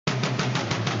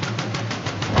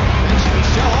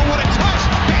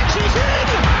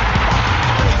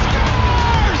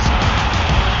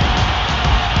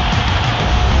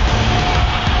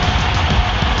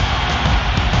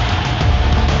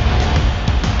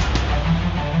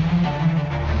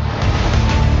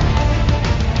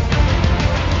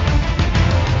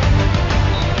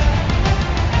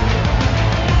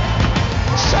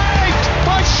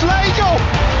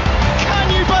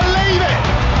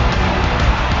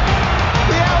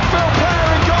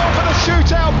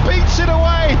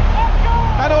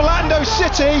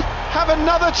City have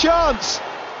another chance.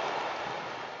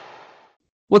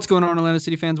 What's going on, Orlando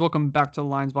City fans? Welcome back to the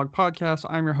Lions Blog Podcast.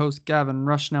 I'm your host, Gavin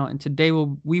Rushnell, and today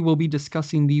we will be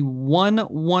discussing the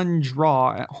 1-1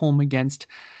 draw at home against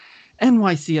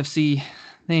NYCFC.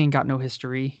 They ain't got no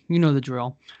history. You know the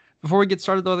drill. Before we get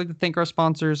started, though, I'd like to thank our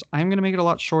sponsors. I'm going to make it a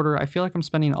lot shorter. I feel like I'm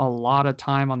spending a lot of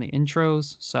time on the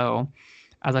intros, so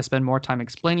as I spend more time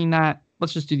explaining that,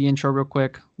 let's just do the intro real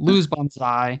quick. Lose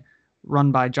Bonsai,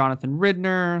 run by Jonathan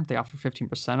Ridner. They offer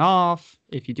 15% off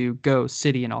if you do Go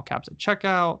City in all caps at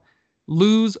checkout.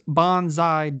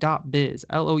 Lousebonsai.biz,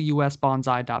 L-O-U-S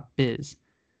bonsai.biz.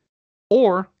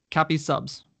 Or Cappy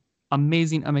Subs.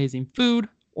 Amazing food.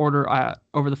 Order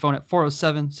over the phone at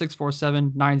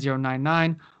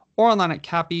 407-647-9099 or online at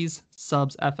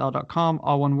cappiesubsfl.com,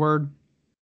 all one word.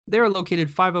 They are located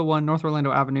 501 North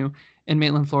Orlando Avenue in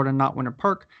Maitland, Florida, not Winter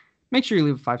Park. Make sure you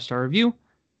leave a 5-star review.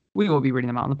 We will be reading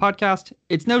them out on the podcast.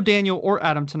 It's no Daniel or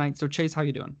Adam tonight, so Chase, how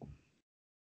you doing?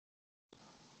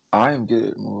 I am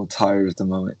good. I'm a little tired at the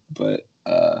moment, but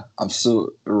I'm still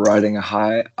riding a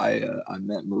high. I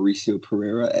met Mauricio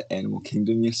Pereira at Animal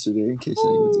Kingdom yesterday. In case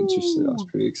anyone's interested, I was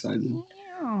pretty excited.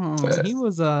 Yeah, he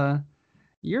was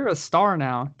you're a star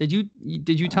now. Did you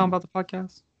tell him about the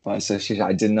podcast? I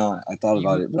did not. I thought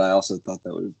about it, but I also thought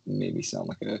that would have made me sound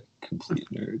like a complete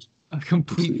nerd. A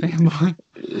complete fanboy.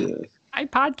 Yeah. I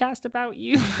podcast about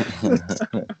you.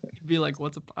 You'd be like,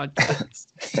 what's a podcast?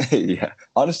 Yeah.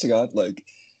 Honest to God, like,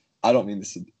 I don't mean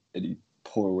this in any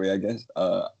poor way, I guess.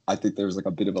 I think there was like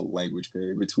a bit of a language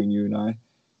barrier between you and I,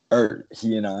 or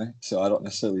he and I. So I don't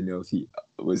necessarily know if he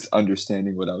was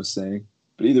understanding what I was saying.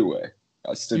 But either way,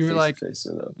 I stood face to face.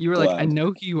 So you were like, I know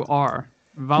who you are.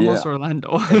 Vamos, yeah.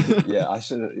 Orlando. Yeah, I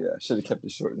should have kept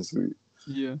it short and sweet.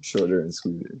 Yeah. Shorter and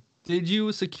sweeter. Did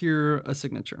you secure a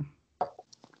signature?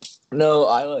 No,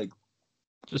 I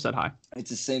just said hi. It's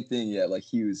the same thing, yeah. Like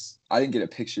I didn't get a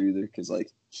picture either because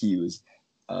like he was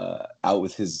out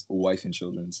with his wife and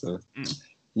children, so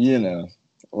you know,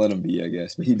 let him be, I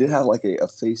guess. But he did have like a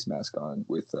face mask on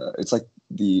with it's like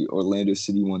the Orlando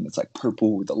City one that's like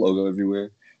purple with the logo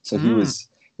everywhere. So he was,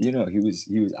 he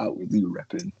was outwardly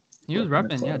repping. He was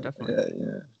repping, yeah, definitely.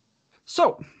 Yeah.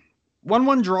 So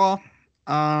 1-1 draw.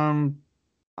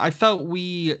 I felt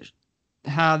we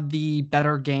had the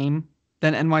better game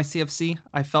than NYCFC.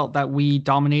 I felt that we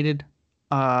dominated,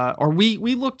 or we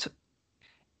looked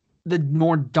the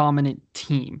more dominant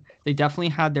team. They definitely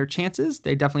had their chances.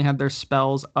 They definitely had their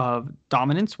spells of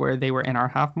dominance where they were in our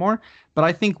half more. But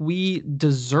I think we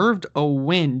deserved a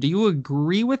win. Do you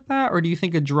agree with that, or do you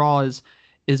think a draw is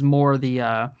more the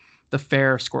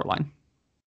fair scoreline?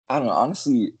 I don't know.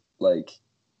 Honestly, like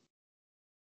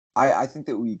I think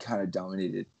that we kind of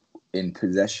dominated in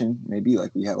possession. Maybe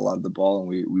like we had a lot of the ball and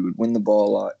we would win the ball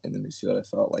a lot in the midfield. I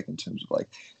felt like in terms of like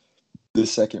the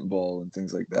second ball and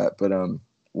things like that. But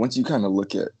once you kind of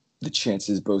look at the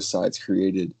chances both sides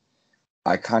created,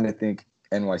 I kind of think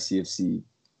NYCFC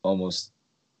almost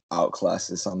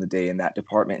outclassed us on the day in that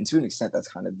department. And to an extent, that's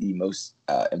kind of the most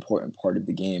important part of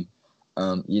the game.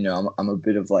 You know, I'm a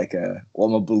bit of like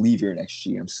I'm a believer in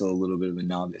XG. I'm still a little bit of a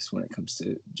novice when it comes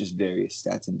to just various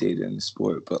stats and data in the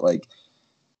sport. But like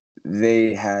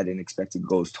they had an expected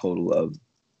goals total of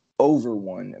over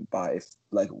 1 by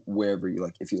wherever you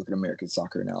like. If you look at American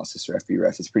Soccer Analysis or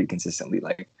FBref, it's pretty consistently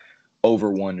like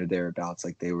over 1 or thereabouts.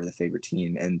 Like they were the favorite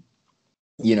team, and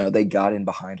you know they got in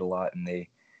behind a lot, and they,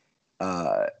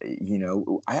 you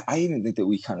know, I even think that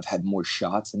we kind of had more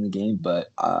shots in the game,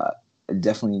 but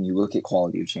definitely when you look at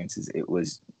quality of chances, it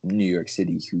was New York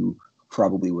City who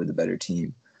probably were the better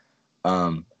team.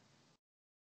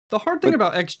 The hard thing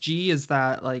about XG is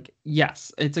that, like,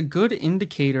 yes, it's a good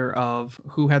indicator of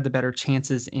who had the better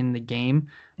chances in the game.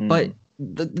 But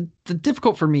the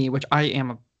difficult for me, which I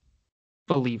am a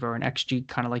believer in XG,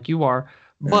 kind of like you are,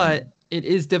 but it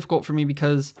is difficult for me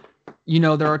because, you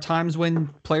know, there are times when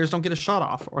players don't get a shot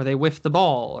off or they whiff the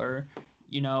ball or,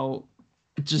 you know,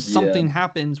 just something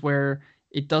happens where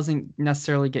it doesn't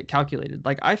necessarily get calculated.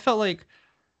 Like, I felt like,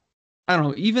 I don't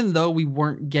know, even though we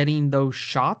weren't getting those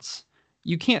shots,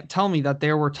 you can't tell me that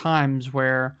there were times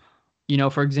where, you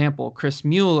know, for example, Chris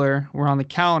Mueller, we're on the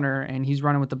counter and he's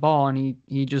running with the ball and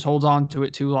he just holds on to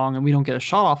it too long and we don't get a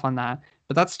shot off on that.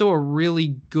 But that's still a really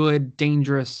good,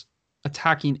 dangerous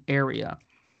attacking area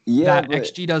that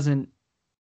XG doesn't,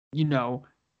 you know,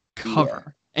 cover.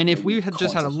 Yeah. And if we had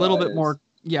just had a little bit more,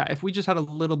 if we just had a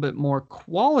little bit more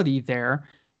quality there,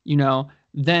 you know,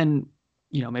 then,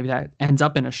 you know, maybe that ends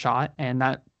up in a shot and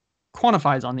that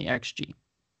quantifies on the XG.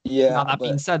 Yeah. Now, that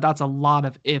being said, that's a lot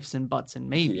of ifs and buts and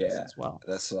maybes as well.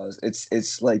 That's what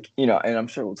it's like, you know, and I'm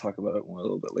sure we'll talk about it more a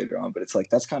little bit later on, but it's like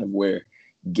that's kind of where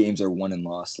games are won and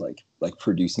lost, like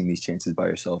producing these chances by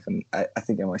yourself. And I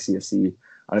think NYCFC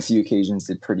on a few occasions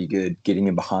did pretty good getting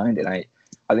in behind. And I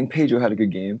think Pedro had a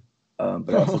good game, but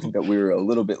I also think that we were a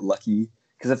little bit lucky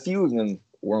because a few of them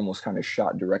were almost kind of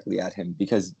shot directly at him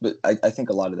but I think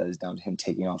a lot of that is down to him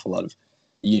taking off a lot of,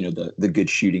 the good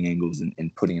shooting angles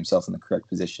and putting himself in the correct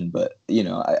position. But,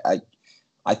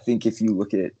 I think if you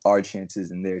look at our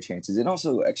chances and their chances, and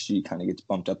also XG kind of gets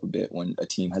bumped up a bit when a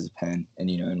team has a pen and,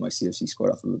 NYCFC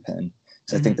scored off of a pen.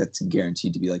 So I think that's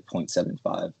guaranteed to be like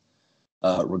 0.75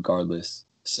 regardless.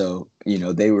 So,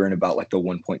 they were in about like the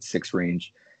 1.6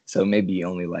 range. So maybe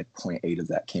only like 0.8 of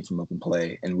that came from open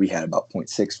play, and we had about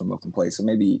 0.6 from open play. So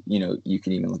maybe, you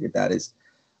can even look at that as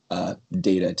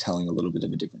data telling a little bit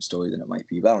of a different story than it might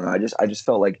be. But I don't know. I just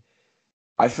felt like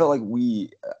I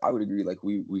would agree, like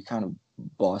we kind of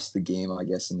bossed the game, I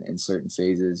guess, in certain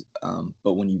phases.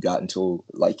 But when you got into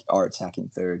like our attacking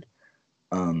third,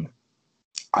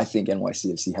 I think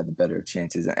NYCFC had the better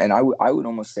chances. And I would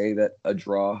almost say that a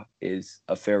draw is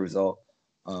a fair result.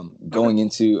 Going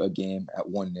into a game at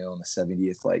 1-0 in the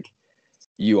 70th, like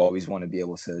you always want to be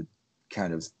able to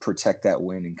kind of protect that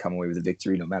win and come away with a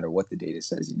victory, no matter what the data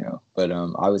says, But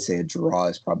I would say a draw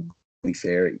is probably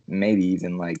fair. Maybe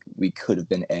even like we could have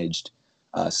been edged,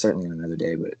 certainly on another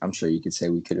day, but I'm sure you could say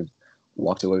we could have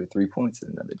walked away with 3 points in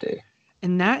another day.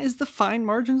 And that is the fine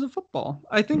margins of football.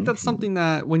 I think that's something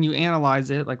that when you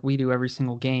analyze it, like we do every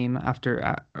single game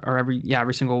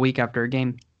every single week after a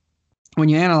game, when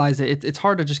you analyze it, it's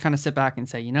hard to just kind of sit back and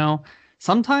say,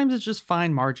 sometimes it's just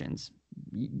fine margins.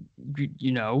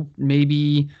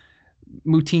 Maybe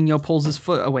Moutinho pulls his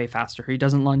foot away faster. He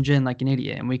doesn't lunge in like an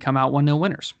idiot, and we come out 1-0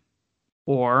 winners.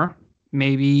 Or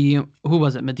maybe, who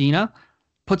was it? Medina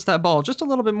puts that ball just a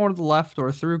little bit more to the left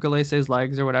or through Galese's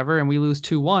legs or whatever, and we lose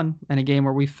 2-1 in a game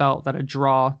where we felt that a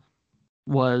draw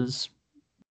was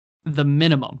the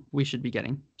minimum we should be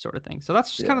getting, sort of thing. So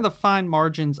that's just kind of the fine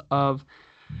margins of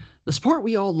the sport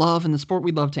we all love and the sport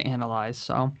we love to analyze.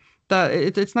 So that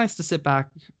it's nice to sit back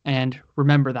and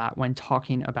remember that when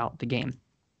talking about the game.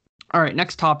 All right,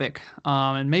 next topic.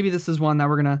 And maybe this is one that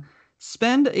we're going to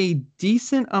spend a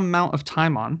decent amount of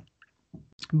time on,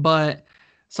 but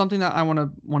something that I want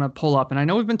to pull up. And I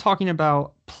know we've been talking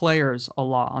about players a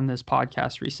lot on this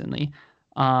podcast recently.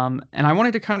 And I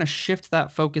wanted to kind of shift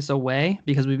that focus away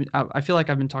because I feel like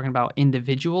I've been talking about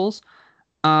individuals.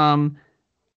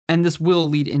 And this will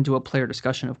lead into a player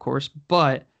discussion, of course,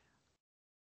 but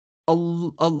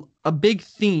a big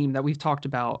theme that we've talked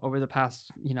about over the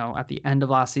past, at the end of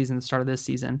last season, the start of this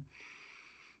season,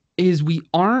 is we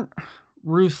aren't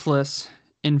ruthless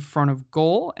in front of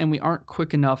goal and we aren't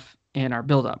quick enough in our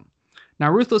buildup.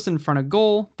 Now, ruthless in front of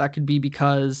goal, that could be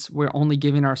because we're only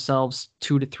giving ourselves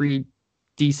 2 to 3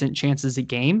 decent chances a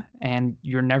game and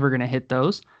you're never going to hit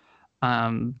those.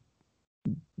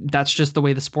 That's just the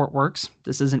way the sport works.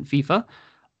 This isn't FIFA.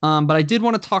 But I did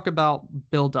want to talk about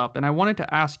build-up, and I wanted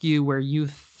to ask you where you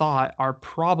thought our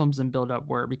problems in build-up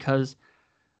were, because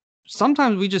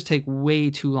sometimes we just take way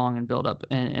too long in build-up,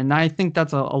 and I think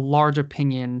that's a large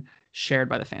opinion shared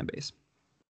by the fan base.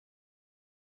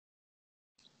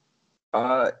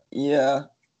 Yeah,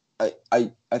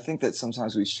 I think that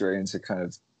sometimes we stray into kind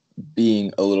of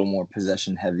being a little more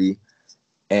possession heavy,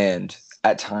 and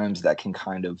at times that can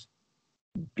kind of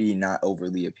be not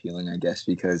overly appealing, I guess,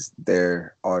 because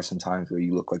there are some times where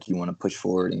you look like you want to push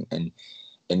forward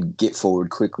and get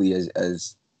forward quickly as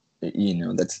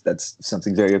that's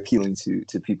something very appealing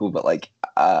to people. But like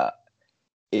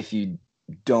if you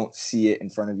don't see it in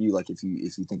front of you, like if you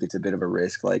think it's a bit of a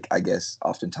risk, like I guess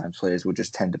oftentimes players will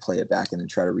just tend to play it back and then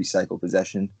try to recycle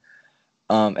possession.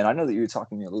 And I know that you were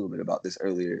talking to me a little bit about this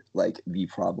earlier, like the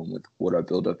problem with what our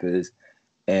buildup is,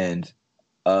 and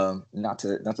not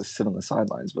to sit on the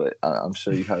sidelines, but I'm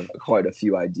sure you have quite a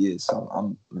few ideas, so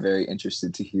I'm very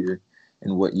interested to hear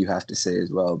in what you have to say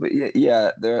as well. But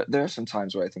yeah, there are some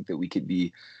times where I think that we could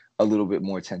be a little bit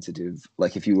more tentative.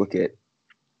 Like if you look at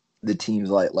the teams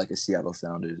like a Seattle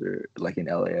Sounders or like an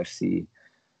LAFC,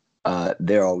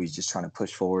 they're always just trying to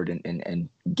push forward and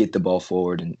get the ball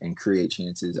forward and create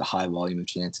chances, a high volume of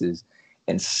chances.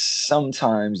 And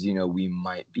sometimes, we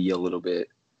might be a little bit,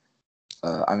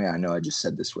 I know I just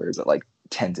said this word, but like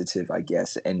tentative, I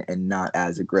guess, and not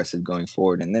as aggressive going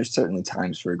forward. And there's certainly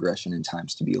times for aggression and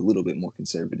times to be a little bit more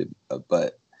conservative.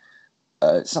 But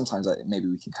sometimes maybe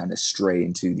we can kind of stray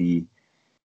into the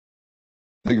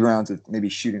grounds of maybe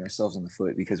shooting ourselves in the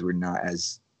foot because we're not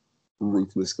as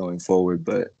ruthless going forward.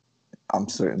 But I'm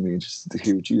certainly interested to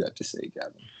hear what you have to say,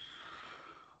 Gavin.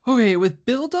 Okay, with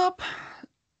build up,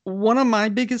 One of my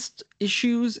biggest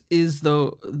issues is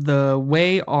the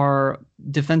way our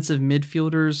defensive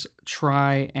midfielders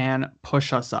try and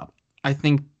push us up. I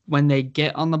think when they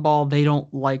get on the ball, they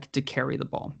don't like to carry the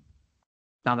ball.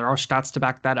 Now there are stats to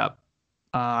back that up.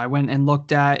 I went and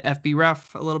looked at FB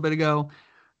Ref a little bit ago.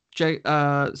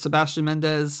 Sebastian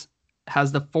Mendes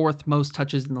has the 4th most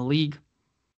touches in the league,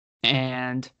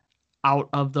 and out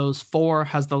of those 4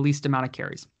 has the least amount of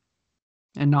carries.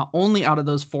 And not only out of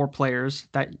those 4 players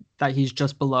that he's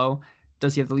just below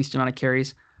does he have the least amount of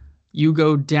carries, you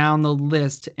go down the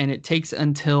list and it takes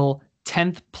until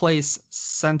 10th place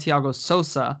Santiago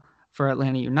Sosa for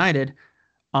Atlanta United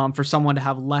for someone to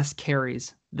have less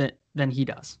carries than he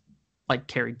does. Like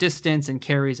carry distance and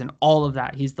carries and all of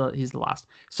that. He's the last.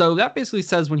 So that basically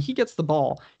says when he gets the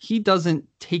ball, he doesn't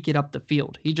take it up the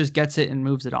field. He just gets it and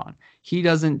moves it on. He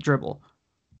doesn't dribble.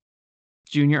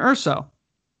 Junior Urso,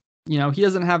 he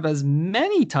doesn't have as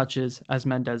many touches as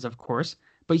Mendes, of course,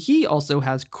 but he also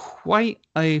has quite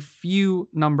a few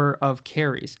number of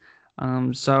carries.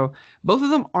 So both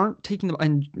of them aren't taking the,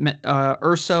 and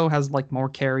Urso has like more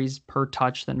carries per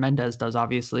touch than Mendes does,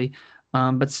 obviously,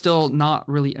 but still not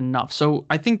really enough. So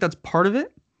I think that's part of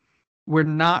it. We're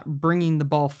not bringing the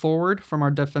ball forward from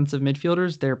our defensive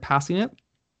midfielders. They're passing it.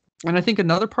 And I think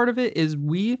another part of it is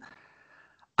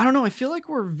I don't know, I feel like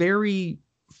we're very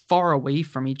far away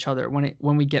from each other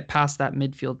when we get past that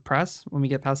midfield press, when we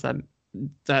get past that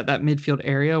midfield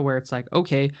area where it's like,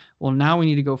 okay, well, now we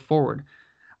need to go forward.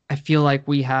 I feel like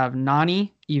we have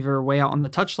Nani either way out on the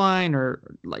touchline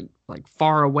or like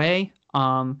far away.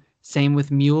 Same with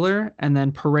Mueller, and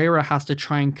then Pereira has to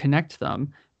try and connect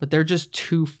them, but they're just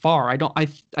too far.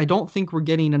 I don't think we're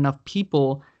getting enough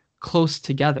people close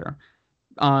together.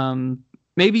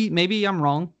 Maybe I'm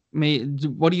wrong.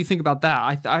 What do you think about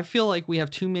that? I feel like we have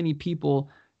too many people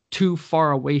too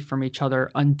far away from each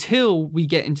other until we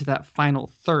get into that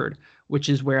final third, which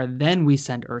is where then we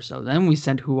send Urso, then we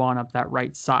send Huan up that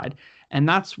right side. And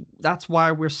that's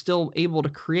why we're still able to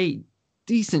create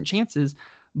decent chances.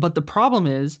 But the problem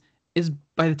is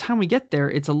by the time we get there,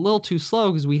 it's a little too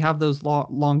slow because we have those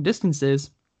long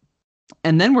distances.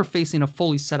 And then we're facing a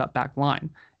fully set up back line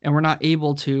and we're not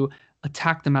able to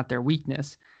attack them at their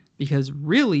weakness because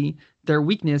really their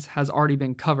weakness has already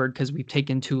been covered because we've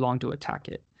taken too long to attack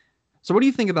it. So what do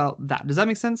you think about that? Does that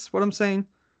make sense, what I'm saying?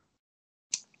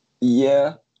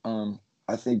 Yeah.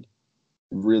 I think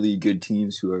really good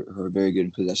teams who are very good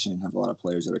in possession and have a lot of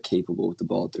players that are capable with the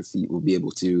ball at their feet will be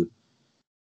able to,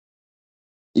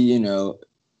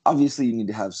 obviously you need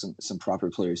to have some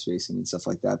proper player spacing and stuff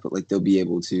like that, but like they'll be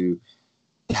able to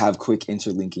have quick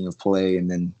interlinking of play and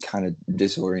then kind of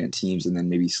disorient teams and then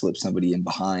maybe slip somebody in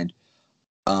behind.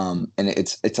 And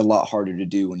it's a lot harder to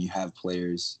do when you have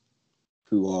players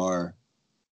who are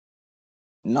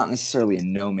not necessarily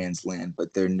in no man's land,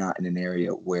 but they're not in an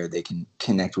area where they can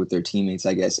connect with their teammates,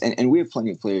 I guess. And we have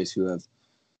plenty of players who have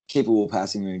capable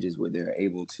passing ranges where they're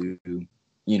able to,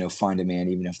 find a man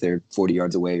even if they're 40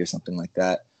 yards away or something like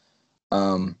that.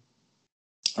 And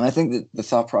I think that the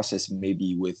thought process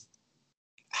maybe with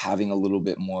having a little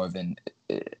bit more of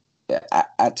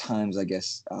at times, I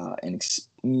guess, I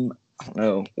don't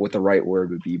know what the right word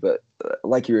would be, but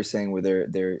like you were saying, where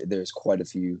there's quite a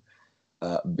few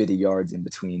bit of yards in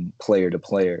between player to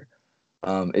player,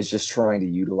 is just trying to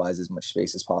utilize as much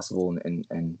space as possible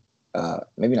and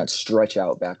maybe not stretch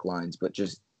out back lines, but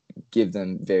just give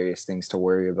them various things to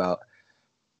worry about.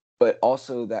 But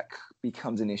also that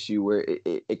becomes an issue where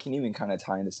it can even kind of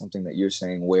tie into something that you're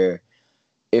saying, where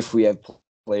if we have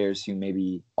players who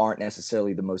maybe aren't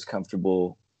necessarily the most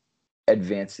comfortable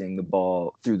advancing the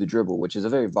ball through the dribble, which is a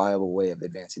very viable way of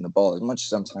advancing the ball, as much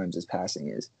sometimes as passing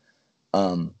is,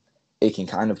 it can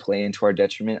kind of play into our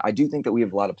detriment. I do think that we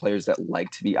have a lot of players that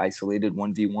like to be isolated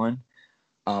 1v1.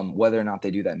 Whether or not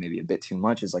they do that maybe a bit too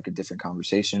much is like a different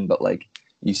conversation. But like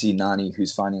you see Nani,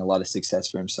 who's finding a lot of success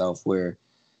for himself, where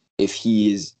if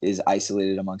he is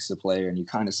isolated amongst the player, and you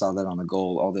kind of saw that on the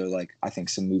goal, although like I think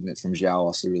some movement from João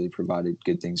also really provided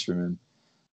good things for him.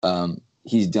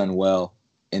 He's done well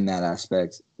in that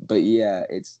aspect. But yeah,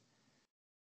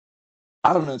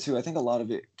 I don't know too. I think a lot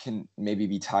of it can maybe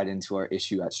be tied into our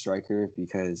issue at striker,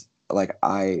 because like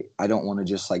I don't want to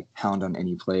just like hound on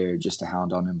any player just to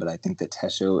hound on him, but I think that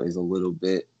Tesho is a little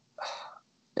bit.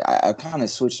 I kind of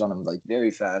switched on him like very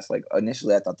fast. Like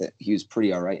initially, I thought that he was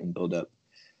pretty all right in build up,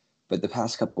 but the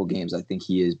past couple of games, I think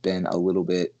he has been a little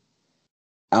bit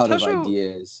out of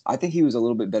ideas. I think he was a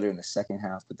little bit better in the second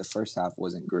half, but the first half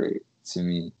wasn't great to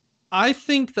me. I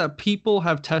think that people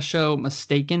have Tesho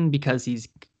mistaken because he's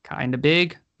kind of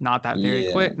big, not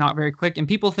very quick, and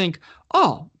people think,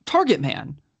 oh, target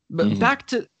man, But back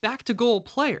to goal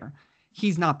player,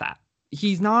 he's not that.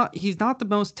 He's not the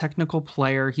most technical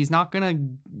player. He's not gonna,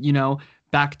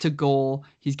 back to goal.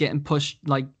 He's getting pushed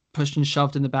and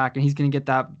shoved in the back, and he's gonna get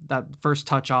that first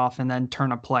touch off and then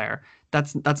turn a player.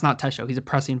 That's not Tesho. He's a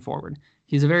pressing forward.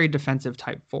 He's a very defensive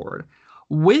type forward.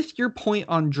 With your point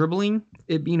on dribbling,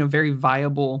 it being a very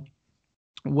viable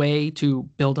way to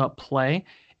build up play,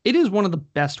 it is one of the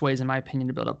best ways, in my opinion,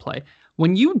 to build up play.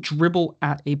 When you dribble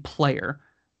at a player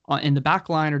in the back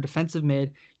line or defensive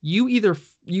mid, you either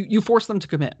you force them to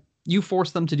commit. You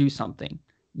force them to do something.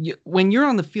 When you're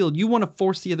on the field, you want to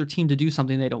force the other team to do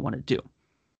something they don't want to do.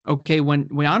 Okay, when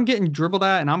I'm getting dribbled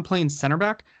at and I'm playing center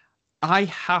back, I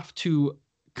have to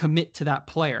commit to that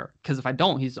player, because if I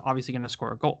don't, he's obviously going to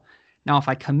score a goal. Now, if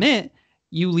I commit,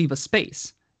 you leave a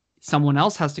space. Someone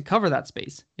else has to cover that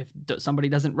space. If somebody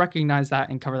doesn't recognize that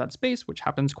and cover that space, which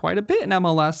happens quite a bit in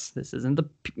MLS, this isn't the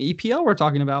EPL we're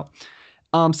talking about,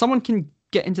 someone can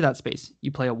get into that space.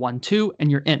 You play a 1-2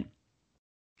 and you're in.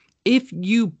 If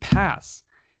you pass,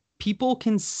 people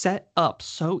can set up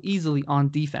so easily on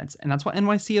defense, and that's what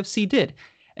NYCFC did.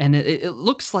 And it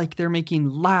looks like they're making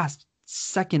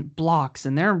last-second blocks,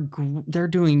 and they're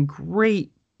doing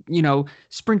great,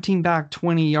 sprinting back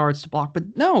 20 yards to block.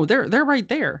 But no, they're right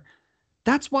there.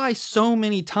 That's why so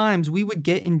many times we would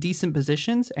get in decent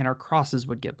positions and our crosses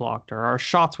would get blocked, or our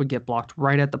shots would get blocked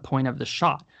right at the point of the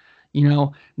shot.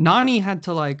 Nani had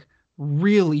to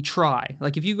really try.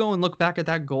 If you go and look back at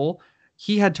that goal,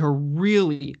 he had to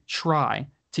really try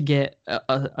to get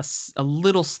a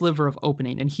little sliver of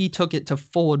opening, and he took it to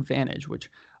full advantage, which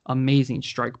amazing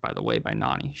strike, by the way, by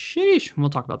Nani. Sheesh. We'll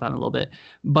talk about that in a little bit.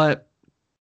 But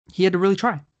he had to really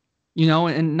try,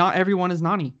 and not everyone is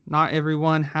Nani. Not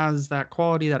everyone has that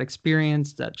quality, that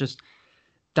experience, that.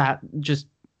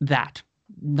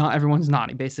 Not everyone's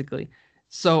Nani, basically.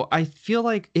 So I feel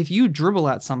like if you dribble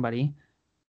at somebody,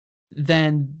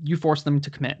 then you force them to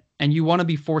commit, and you want to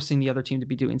be forcing the other team to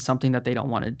be doing something that they don't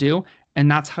want to do. And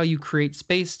that's how you create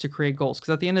space to create goals.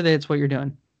 Because at the end of the day, it's what you're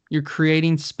doing. You're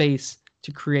creating space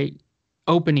to create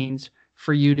openings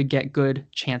for you to get good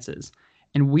chances.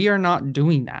 And we are not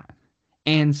doing that.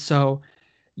 And so,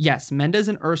 yes, Mendez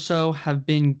and Urso have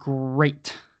been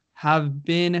great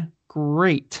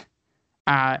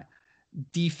at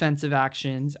defensive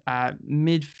actions, at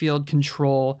midfield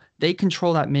control. They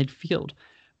control that midfield.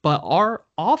 But our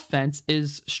offense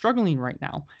is struggling right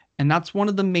now. And that's one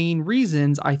of the main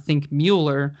reasons I think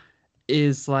Mueller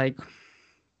is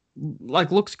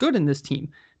looks good in this team,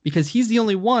 because he's the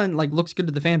only one, looks good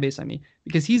to the fan base,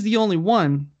 because he's the only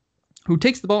one who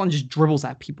takes the ball and just dribbles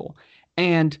at people.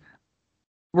 And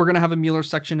we're going to have a Mueller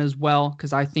section as well,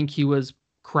 because I think he was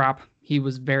crap. He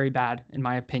was very bad, in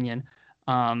my opinion.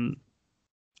 I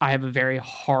have a very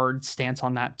hard stance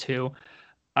on that too.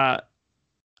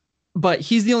 But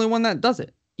he's the only one that does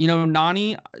it.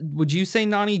 Nani, would you say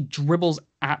Nani dribbles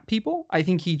at people? I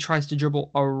think he tries to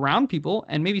dribble around people.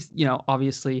 And maybe,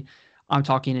 obviously I'm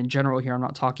talking in general here. I'm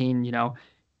not talking,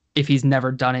 if he's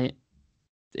never done it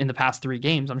in the past 3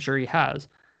 games. I'm sure he has.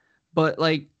 But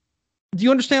do you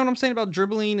understand what I'm saying about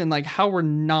dribbling and how we're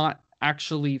not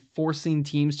actually forcing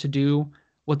teams to do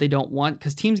what they don't want?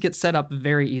 Because teams get set up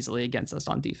very easily against us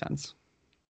on defense.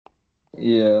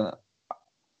 Yeah.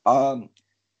 When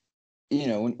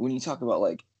you talk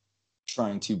about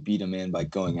trying to beat a man by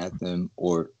going at them,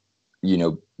 or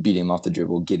beating him off the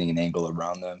dribble, getting an angle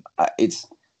around them, it's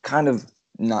kind of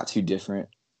not too different,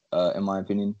 in my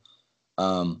opinion.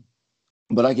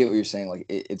 But I get what you're saying.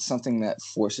 It's something that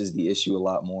forces the issue a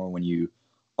lot more when you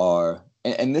are,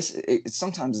 and this it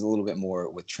sometimes is a little bit more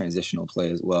with transitional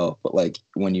play as well. But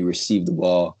when you receive the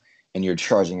ball and you're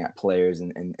charging at players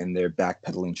and they're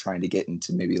backpedaling, trying to get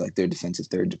into maybe their defensive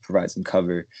third to provide some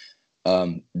cover.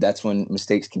 That's when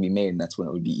mistakes can be made, and that's when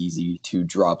it would be easy to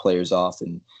draw players off.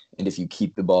 And if you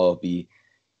keep the ball, it'd be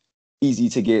easy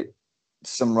to get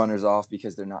some runners off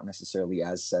because they're not necessarily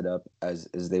as set up as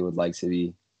they would like to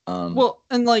be.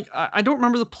 I don't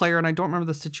remember the player and I don't remember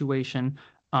the situation.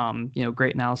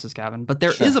 Great analysis, Gavin. But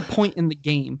there is a point in the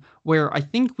game where I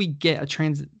think we get a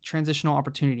transitional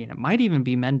opportunity, and it might even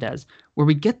be Mendez, where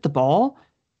we get the ball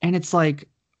and it's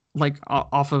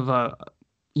off of a.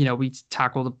 We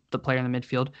tackle the player in the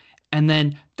midfield, and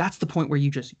then that's the point where you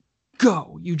just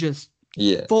go. You just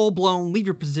full blown leave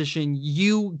your position.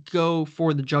 You go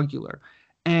for the jugular,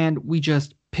 and we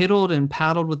just piddled and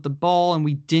paddled with the ball, and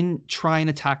we didn't try and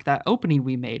attack that opening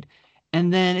we made.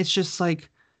 And then it's just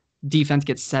defense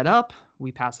gets set up,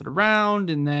 we pass it around,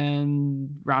 and then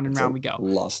round and round we go.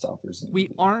 Lost stoppers.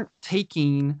 We aren't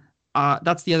taking.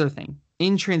 That's the other thing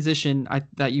in transition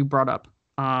that you brought up.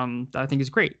 that I think is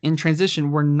great. In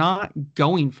transition, we're not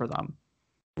going for them.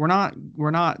 We're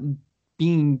not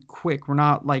being quick. We're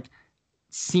not like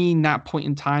seeing that point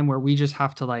in time where we just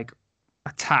have to like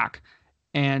attack.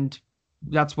 And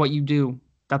that's what you do.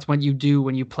 That's what you do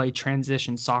when you play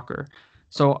transition soccer.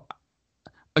 So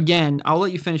again, I'll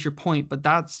let you finish your point, but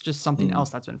that's just something else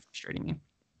that's been frustrating me.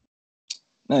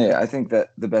 No, yeah, I think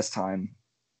that the best time,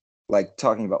 like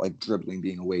talking about like dribbling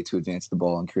being a way to advance the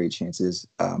ball and create chances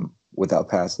without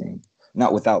passing,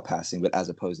 not without passing, but as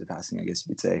opposed to passing, I guess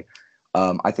you could say.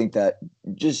 I think that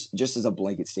just as a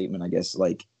blanket statement, I guess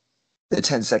like the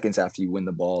 10 seconds after you win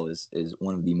the ball is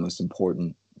one of the most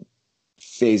important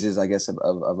phases, I guess,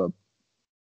 of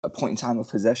a point in time of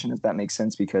possession, if that makes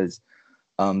sense, because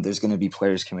there's going to be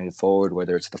players committed forward,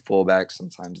 whether it's the fullback,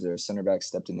 sometimes there are center backs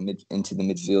stepped into the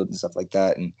midfield and stuff like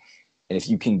that. And if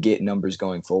you can get numbers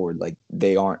going forward, like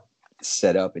they aren't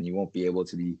set up and you won't be able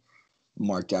to be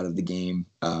marked out of the game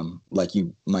like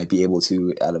you might be able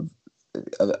to out of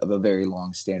a very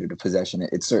long standard of possession.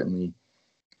 It certainly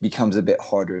becomes a bit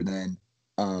harder then.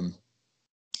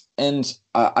 And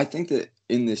I think that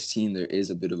in this team, there is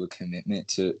a bit of a commitment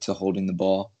to holding the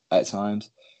ball at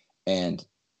times and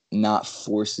not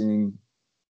forcing.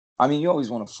 I mean, you always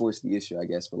want to force the issue, I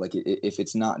guess, but like if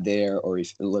it's not there or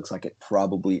if it looks like it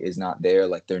probably is not there,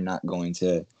 like they're not going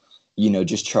to,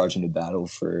 just charge into battle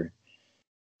for,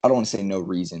 I don't want to say no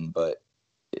reason, but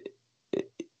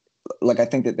like I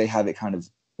think that they have it kind of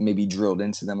maybe drilled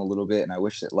into them a little bit. And I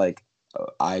wish that like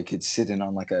I could sit in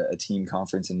on like a team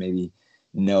conference and maybe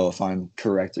know if I'm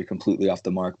correct or completely off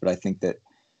the mark. But I think that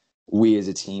we as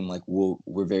a team, like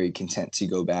we're very content to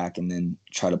go back and then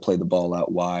try to play the ball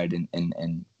out wide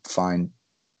and find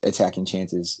attacking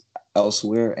chances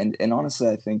elsewhere. And honestly,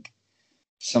 I think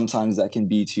sometimes that can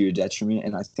be to your detriment.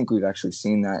 And I think we've actually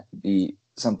seen that be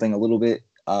something a little bit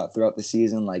throughout the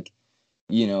season, like,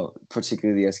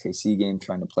 particularly the SKC game,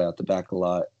 trying to play out the back a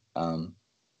lot.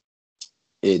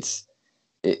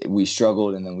 We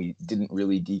struggled and then we didn't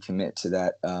really decommit to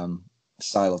that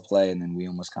style of play. And then we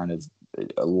almost kind of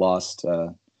lost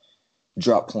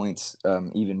drop points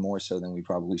even more so than we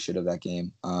probably should have that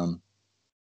game.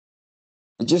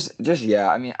 Yeah.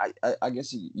 I mean, I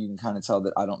guess you can kind of tell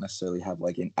that I don't necessarily have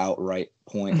like an outright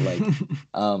point. Like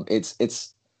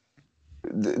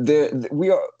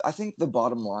I think the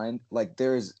bottom line, like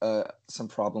there is some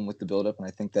problem with the buildup. And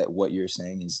I think that what you're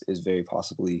saying is very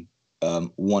possibly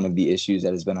one of the issues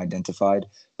that has been identified.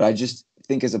 But I just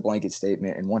think as a blanket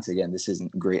statement, and once again, this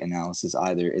isn't great analysis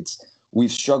either.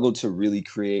 We've struggled to really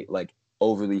create like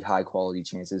overly high quality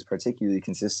chances, particularly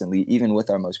consistently, even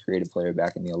with our most creative player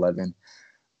back in the 11.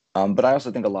 But I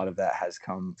also think a lot of that has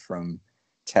come from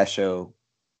Tesho,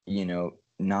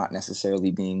 not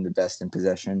necessarily being the best in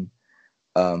possession.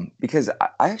 Because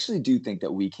I actually do think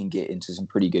that we can get into some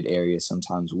pretty good areas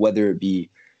sometimes, whether it be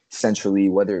centrally,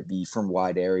 whether it be from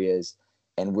wide areas.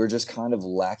 And we're just kind of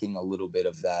lacking a little bit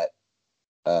of that,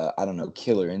 I don't know,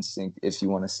 killer instinct, if you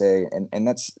want to say. And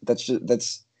that's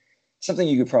something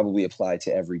you could probably apply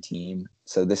to every team.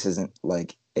 So this isn't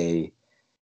like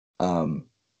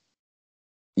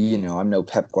I'm no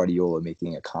Pep Guardiola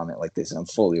making a comment like this, and I'm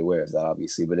fully aware of that,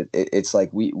 obviously. But it's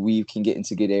like we can get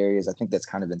into good areas. I think that's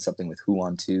kind of been something with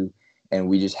Huan too, and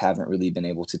we just haven't really been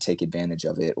able to take advantage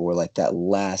of it, or like that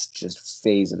last just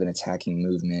phase of an attacking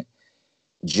movement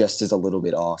just is a little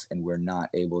bit off, and we're not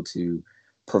able to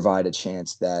provide a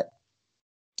chance that,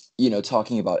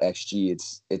 talking about XG,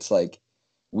 it's like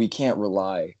we can't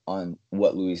rely on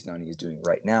what Luis Nani is doing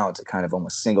right now to kind of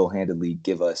almost single-handedly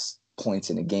give us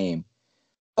points in a game.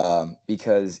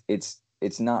 Because it's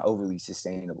not overly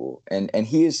sustainable, and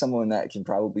he is someone that can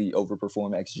probably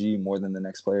overperform XG more than the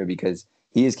next player because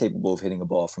he is capable of hitting a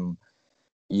ball from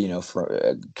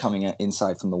coming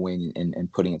inside from the wing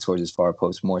and putting it towards his far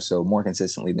post more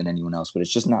consistently than anyone else. But it's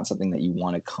just not something that you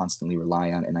want to constantly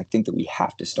rely on, and I think that we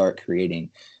have to start creating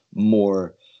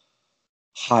more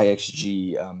high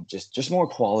XG, just more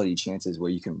quality chances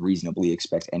where you can reasonably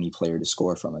expect any player to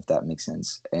score from, if that makes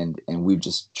sense. And we've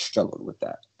just struggled with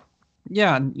that.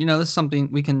 Yeah, this is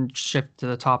something we can shift to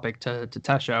the topic to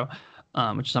Tesho,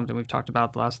 which is something we've talked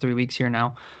about the last 3 weeks here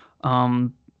now.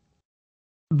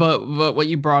 But what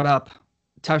you brought up,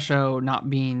 Tesho not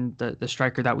being the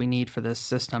striker that we need for this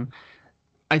system,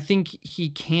 I think he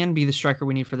can be the striker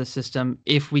we need for the system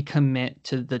if we commit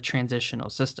to the transitional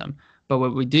system. But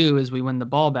what we do is we win the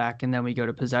ball back and then we go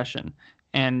to possession.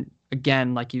 And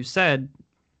again, like you said,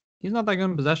 he's not that good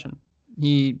in possession.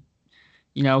 He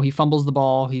fumbles the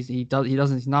ball. He's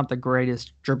not the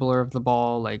greatest dribbler of the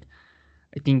ball. Like,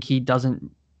 I think he doesn't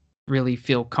really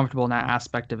feel comfortable in that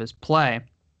aspect of his play.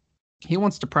 He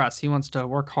wants to press. He wants to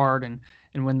work hard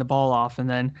and win the ball off, and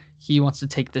then he wants to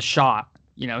take the shot.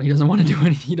 He doesn't want to do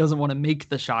anything. He doesn't want to make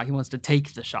the shot. He wants to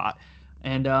take the shot.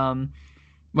 And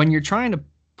when you're trying to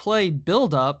play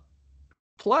build up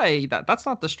play, that's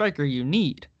not the striker you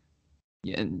need.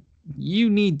 You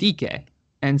need DK.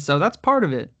 And so that's part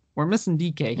of it. We're missing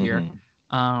DK here.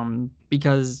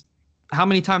 Because how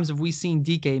many times have we seen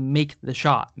DK make the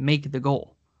shot, make the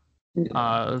goal? Think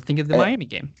of the Miami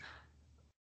game.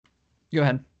 Go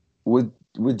ahead. With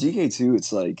DK too,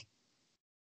 it's like,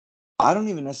 I don't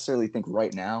even necessarily think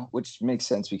right now, which makes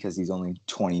sense because he's only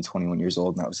 20, 21 years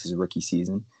old, and that was his rookie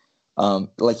season.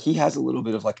 Like, he has a little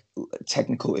bit of like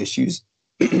technical issues.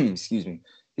 Excuse me.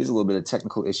 He has a little bit of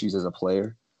technical issues as a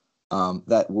player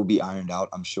that will be ironed out,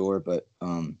 I'm sure. But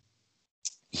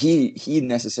he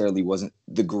necessarily wasn't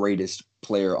the greatest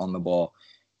player on the ball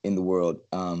in the world.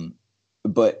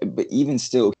 But even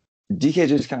still, DK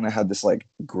just kind of had this like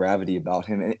gravity about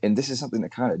him, and this is something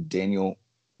that kind of Daniel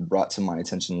brought to my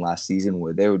attention last season,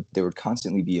 where there would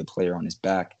constantly be a player on his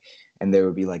back, and there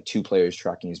would be like two players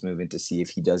tracking his movement to see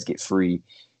if he does get free.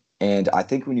 And I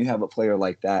think when you have a player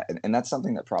like that, and that's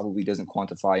something that probably doesn't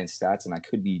quantify in stats, and I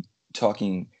could be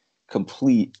talking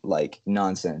complete like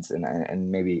nonsense,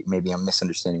 and maybe I'm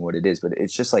misunderstanding what it is, but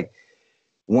it's just like,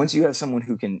 once you have someone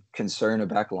who can concern a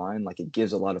back line, like, it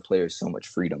gives a lot of players so much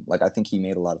freedom. Like, I think he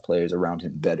made a lot of players around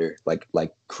him better, like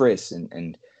Chris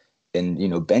and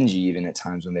Benji, even at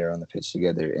times when they were on the pitch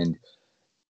together. And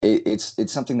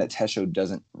it's something that Tesho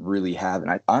doesn't really have.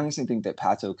 And I honestly think that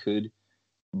Pato could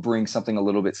bring something a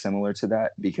little bit similar to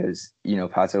that, because,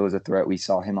 Pato is a threat. We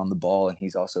saw him on the ball, and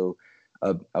he's also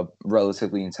a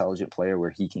relatively intelligent player where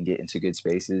he can get into good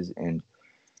spaces. And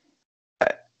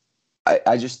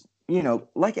I just,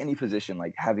 like any position,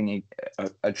 like having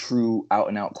a true out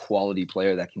and out quality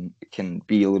player that can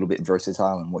be a little bit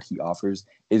versatile in what he offers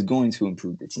is going to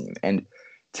improve the team. And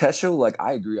Tesho, like,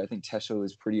 I agree. I think Tesho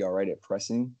is pretty all right at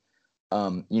pressing.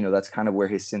 That's kind of where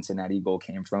his Cincinnati goal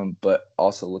came from. But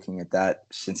also looking at that,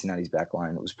 Cincinnati's back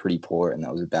line, it was pretty poor, and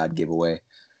that was a bad giveaway.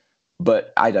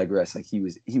 But I digress. Like, he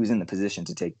was in the position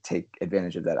to take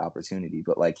advantage of that opportunity.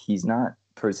 But like, he's not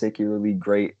particularly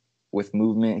great with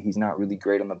movement. He's not really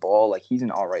great on the ball. Like, he's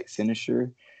an all right finisher,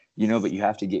 but you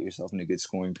have to get yourself into good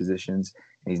scoring positions,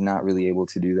 and he's not really able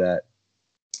to do that.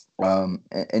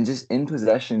 And just in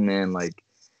possession, man, like,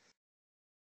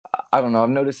 I don't know. I've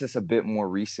noticed this a bit more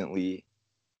recently,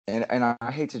 and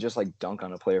I hate to just like dunk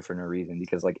on a player for no reason,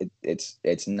 because like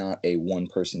it's not a one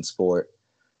person sport,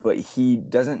 but he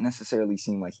doesn't necessarily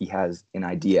seem like he has an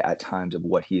idea at times of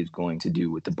what he is going to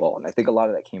do with the ball. And I think a lot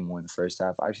of that came more in the first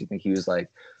half. I actually think he was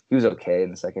okay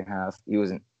in the second half. He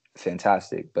wasn't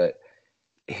fantastic, but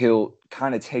he'll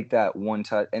kind of take that one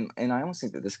touch. And I almost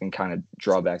think that this can kind of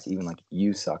draw back to even like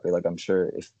youth soccer. Like, I'm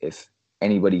sure if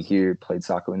anybody here played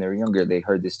soccer when they were younger, they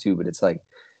heard this too, but it's like,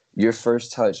 your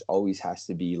first touch always has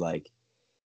to be like,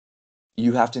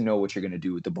 you have to know what you're going to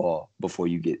do with the ball before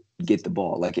you get the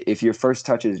ball. Like, if your first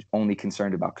touch is only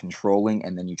concerned about controlling,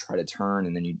 and then you try to turn,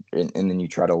 and then you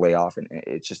try to lay off, and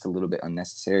it's just a little bit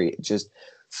unnecessary, it just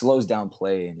slows down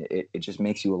play, and it just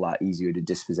makes you a lot easier to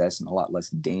dispossess and a lot less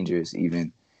dangerous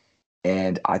even.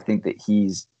 And I think that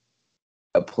he's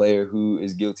a player who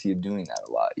is guilty of doing that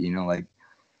a lot. Like,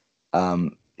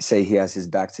 say he has his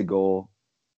back to goal,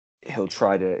 he'll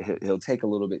take a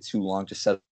little bit too long to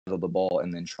settle the ball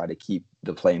and then try to keep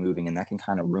the play moving, and that can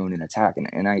kind of ruin an attack.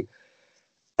 And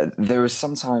there was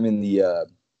some time in the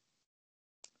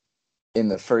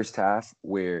first half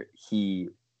where he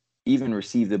even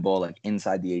received the ball like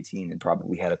inside the 18 and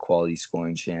probably had a quality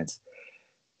scoring chance,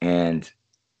 and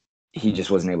he just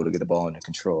wasn't able to get the ball under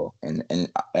control. And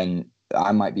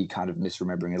I might be kind of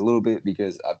misremembering it a little bit,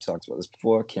 because I've talked about this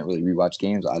before. I can't really rewatch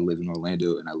games. I live in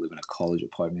Orlando, and I live in a college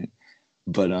apartment.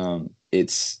 But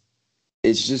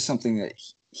it's just something that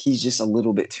he's just a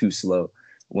little bit too slow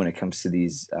when it comes to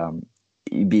these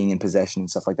being in possession and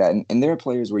stuff like that. And there are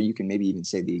players where you can maybe even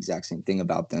say the exact same thing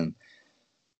about them.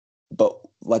 But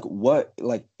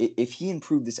if he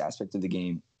improved this aspect of the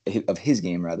game, of his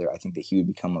game rather, I think that he would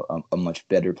become a much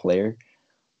better player.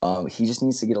 He just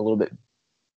needs to get a little bit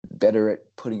better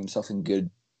at putting himself in good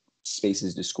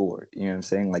spaces to score. You know what I'm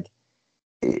saying? Like,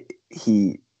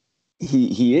 he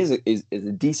is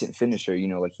a decent finisher.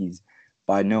 Like, he's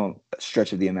by no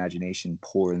stretch of the imagination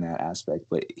poor in that aspect,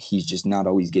 but he's just not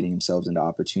always getting himself into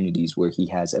opportunities where he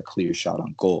has a clear shot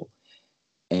on goal.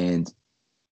 And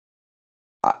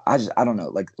I don't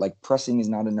know. Like pressing is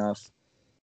not enough,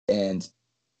 and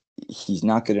he's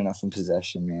not good enough in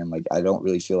possession, man. Like, I don't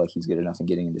really feel like he's good enough in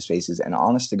getting into spaces. And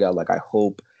honest to God, like, I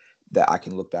hope that I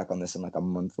can look back on this in like a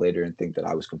month later and think that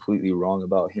I was completely wrong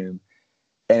about him.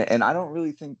 And I don't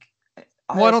really think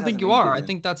Well, I don't think hasn't you been are. I given.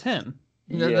 think that's him.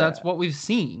 Yeah, That's what we've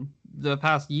seen the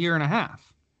past year and a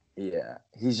half. yeah.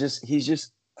 He's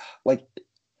just like,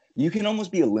 you can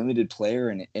almost be a limited player,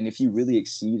 and if you really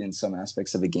exceed in some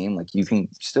aspects of a game, like you can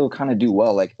still kind of do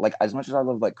well. Like as much as I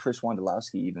love like Chris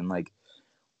Wondolowski, even like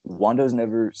Wando's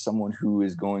never someone who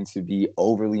is going to be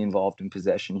overly involved in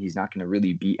possession. He's not going to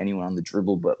really beat anyone on the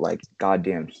dribble, but like,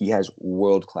 goddamn, he has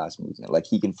world class movement. Like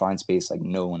he can find space like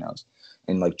no one else,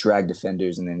 and like drag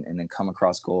defenders, and then come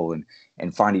across goal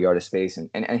and find a yard of space.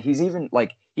 And he's even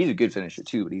like, he's a good finisher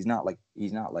too, but he's not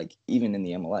like even in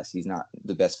the MLS, he's not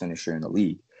the best finisher in the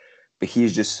league. But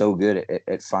he's just so good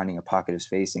at finding a pocket of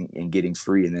space and getting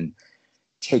free, and then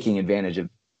taking advantage of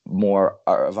more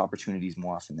of opportunities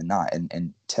more often than not.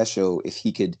 And Tesho, if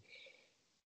he could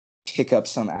pick up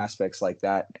some aspects like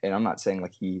that, and I'm not saying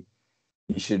like he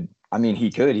should. I mean, he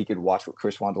could watch what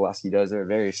Chris Wondolowski does. There are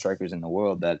various strikers in the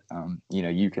world that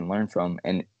you can learn from,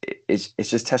 and it's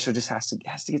just Tesho just has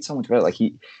to get so much better. Like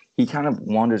he kind of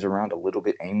wanders around a little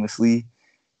bit aimlessly,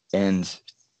 and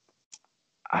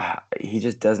he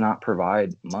just does not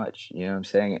provide much. You know what I'm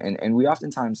saying? And we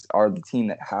oftentimes are the team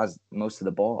that has most of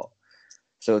the ball.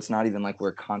 So it's not even like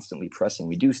we're constantly pressing.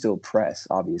 We do still press,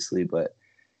 obviously, but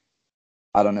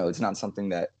I don't know. It's not something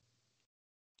that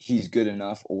he's good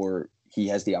enough or he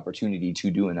has the opportunity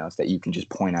to do enough that you can just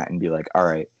point at and be like, all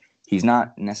right, he's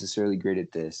not necessarily great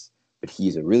at this, but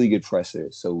he's a really good presser,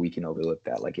 so we can overlook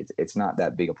that. Like it's not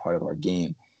that big a part of our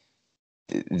game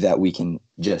that we can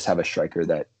just have a striker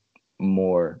that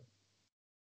more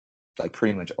like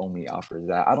pretty much only offers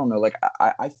that. I don't know. Like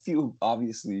I feel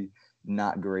obviously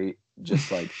not great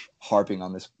just like harping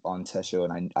on Tesho,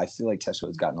 and I feel like Tesho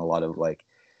has gotten a lot of like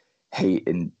hate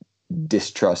and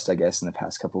distrust, I guess, in the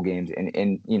past couple games, and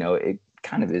it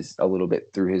kind of is a little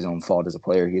bit through his own fault as a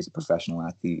player. He's a professional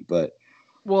athlete, but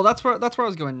well, that's where I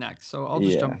was going next. So I'll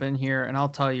just jump in here and I'll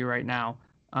tell you right now.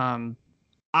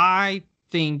 I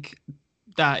think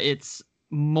that it's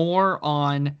more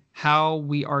on how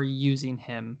we are using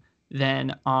him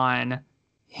than on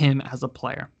him as a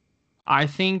player. I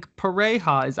think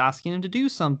Pareja is asking him to do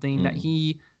something that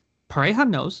Pareja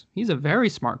knows. He's a very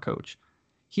smart coach.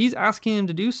 He's asking him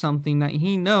to do something that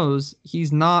he knows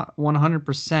he's not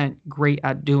 100% great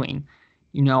at doing.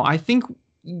 I think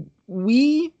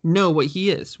we know what he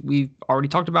is. We've already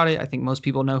talked about it. I think most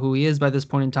people know who he is by this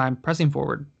point in time. Pressing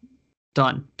forward.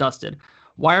 Done. Dusted.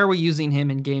 Why are we using him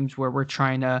in games where we're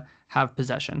trying to have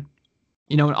possession?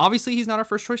 And obviously he's not our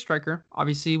first choice striker.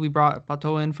 Obviously we brought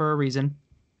Pato in for a reason.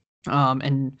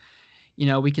 And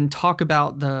we can talk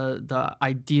about the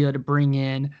idea to bring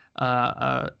in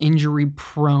injury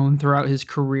prone throughout his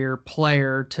career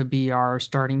player to be our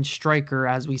starting striker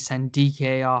as we send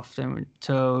DK off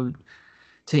to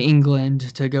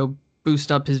England to go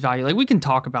boost up his value. Like we can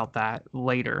talk about that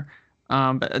later.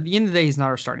 But at the end of the day, he's not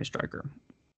our starting striker.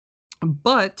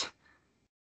 But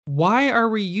why are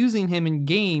we using him in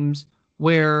games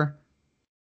where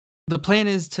the plan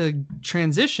is to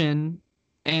transition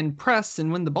and press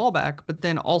and win the ball back, but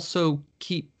then also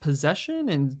keep possession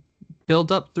and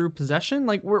build up through possession?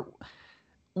 Like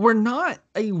we're not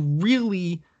a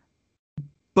really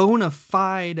bona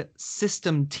fide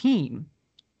system team.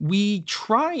 We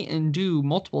try and do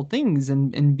multiple things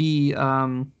and be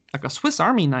like a Swiss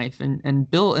Army knife and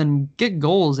build and get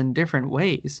goals in different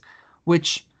ways,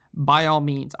 which by all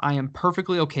means I am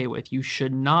perfectly okay with. You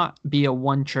should not be a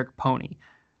one-trick pony.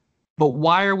 But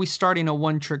why are we starting a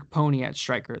one-trick pony at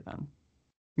striker then?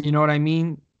 You know what I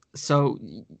mean? So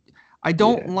I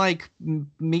don't like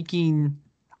making.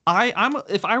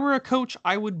 If I were a coach,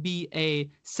 I would be a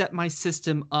set my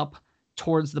system up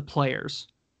towards the players.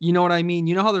 You know what I mean?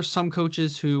 You know how there's some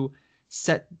coaches who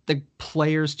set the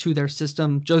players to their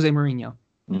system? Jose Mourinho.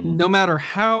 Mm-hmm. No matter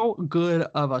how good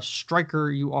of a striker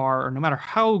you are, or no matter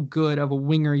how good of a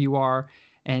winger you are,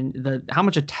 and how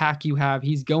much attack you have,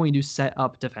 he's going to set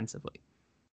up defensively.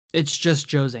 It's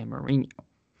just Jose Mourinho.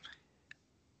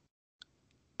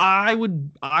 I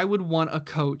would want a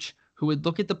coach who would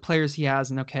look at the players he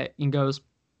has and goes,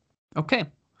 okay,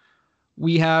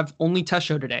 we have only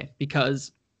Tesho today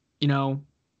because,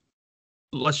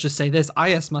 let's just say this,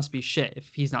 IS must be shit if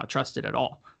he's not trusted at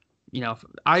all.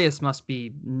 IS must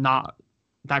be not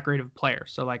that great of a player.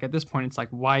 So like at this point, it's like,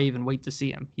 why even wait to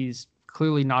see him? He's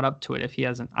clearly not up to it if he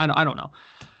hasn't. I don't know.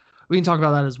 We can talk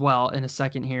about that as well in a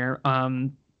second here.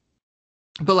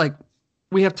 But like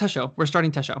we have Tesho. We're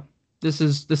starting Tesho. This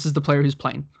is the player who's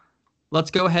playing.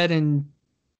 Let's go ahead and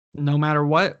no matter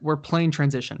what, we're playing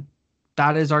transition.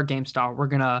 That is our game style. We're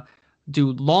gonna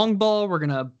do long ball. We're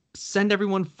gonna send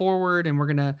everyone forward, and we're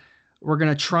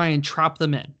gonna try and trap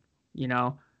them in.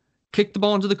 Kick the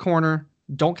ball into the corner,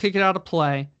 don't kick it out of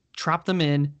play, trap them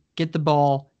in, get the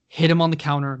ball, hit them on the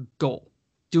counter, goal.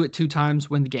 Do it 2 times,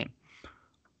 win the game.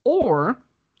 Or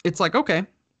it's like, okay,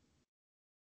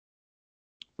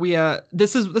 we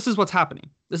this is what's happening.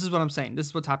 This is what I'm saying. This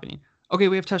is what's happening. Okay,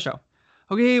 we have Tesho.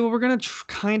 Okay, well, we're going to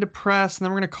kind of press, and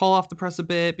then we're going to call off the press a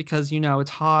bit because, it's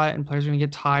hot and players are going to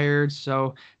get tired.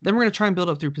 So then we're going to try and build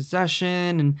up through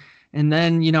possession. And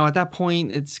then, at that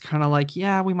point, it's kind of like,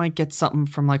 yeah, we might get something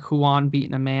from like Huan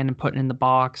beating a man and putting in the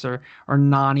box or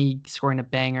Nani scoring a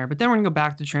banger. But then we're going to go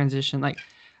back to transition. Like,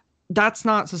 that's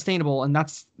not sustainable, and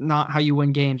that's not how you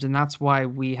win games. And that's why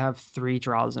we have 3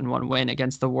 draws and 1 win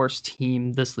against the worst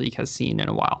team this league has seen in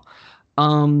a while.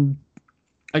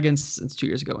 Since 2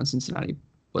 years ago when Cincinnati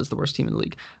was the worst team in the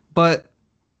league. But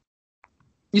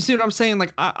you see what I'm saying?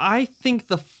 Like, I think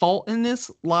the fault in this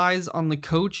lies on the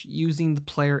coach using the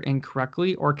player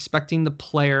incorrectly or expecting the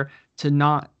player to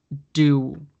not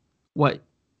do what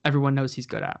everyone knows he's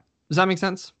good at. Does that make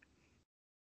sense?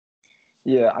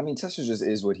 Yeah, I mean, Tesho just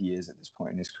is what he is at this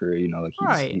point in his career.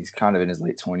 He's kind of in his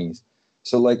late 20s.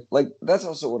 So, like that's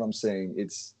also what I'm saying.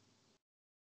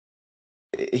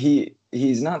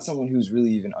 He's not someone who's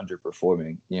really even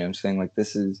underperforming. You know what I'm saying? Like,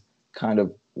 this is kind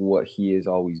of what he has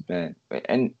always been.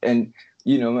 And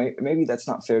maybe that's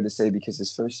not fair to say because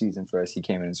his first season for us, he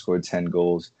came in and scored 10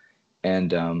 goals.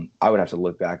 And I would have to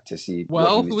look back to see who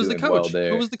was the coach?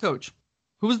 Who was the coach?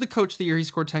 Who was the coach the year he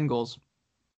scored 10 goals?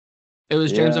 It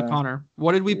was James O'Connor.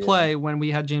 What did we play when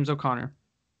we had James O'Connor?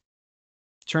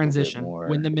 Transition.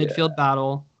 Win the midfield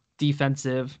battle.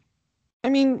 Defensive. I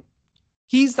mean,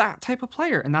 he's that type of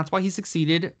player, and that's why he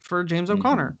succeeded for James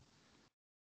O'Connor.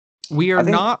 We are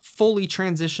not fully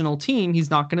transitional team. He's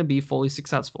not going to be fully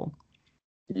successful.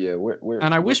 Yeah,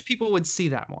 I wish people would see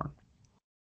that more.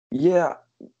 Yeah,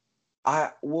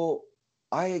 I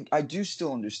do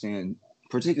still understand,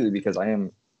 particularly because I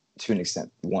am, to an extent,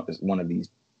 one of these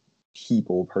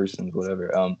persons,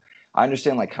 whatever. I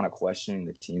understand, like, kind of questioning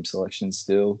the team selection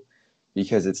still,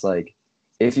 because it's like,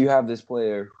 if you have this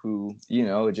player who,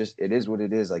 it is what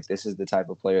it is. Like, this is the type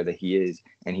of player that he is,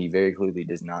 and he very clearly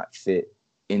does not fit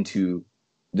into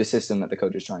the system that the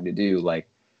coach is trying to do. Like,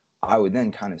 I would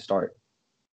then kind of start,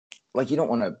 like, you don't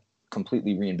want to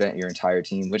completely reinvent your entire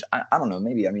team, which I don't know.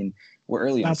 Maybe, I mean, we're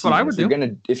early. That's what I would do.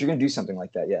 If you're gonna do something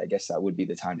like that, yeah, I guess that would be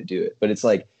the time to do it. But it's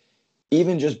like,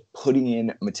 even just putting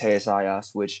in Mateus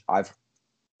Ayas, which I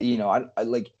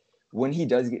like, when he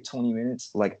does get 20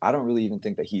 minutes, like, I don't really even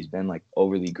think that he's been, like,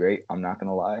 overly great. I'm not going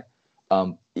to lie.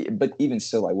 But even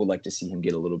still, I would like to see him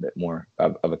get a little bit more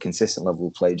of a consistent level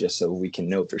of play, just so we can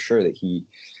know for sure that he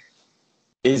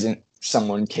isn't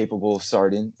someone capable of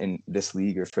starting in this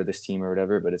league or for this team or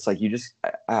whatever. But it's like,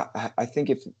 I think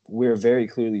if we're very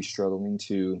clearly struggling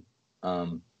to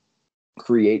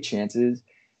create chances,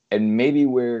 and maybe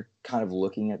we're kind of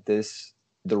looking at this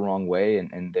the wrong way,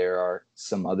 and there are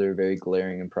some other very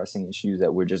glaring and pressing issues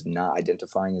that we're just not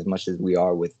identifying as much as we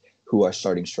are with who our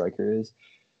starting striker is.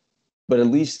 But at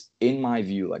least in my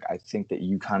view, like, I think that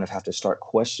you kind of have to start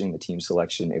questioning the team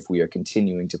selection if we are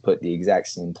continuing to put the exact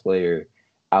same player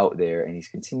out there and he's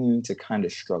continuing to kind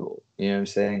of struggle. You know what I'm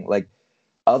saying? Like,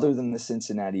 other than the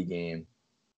Cincinnati game,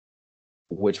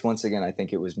 which, once again, I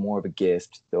think it was more of a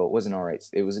gift, though it wasn't all right.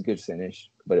 It was a good finish,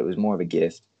 but it was more of a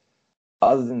gift.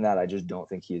 Other than that, I just don't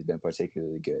think he's been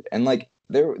particularly good. And, like,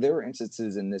 there were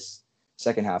instances in this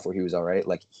second half where he was all right.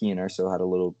 Like, he and Urso had a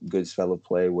little good spell of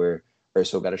play where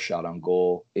Urso got a shot on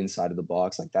goal inside of the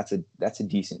box. Like, that's a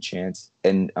decent chance.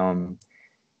 And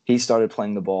he started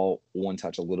playing the ball one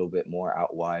touch a little bit more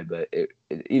out wide, but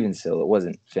even still, it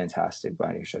wasn't fantastic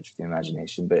by any stretch of the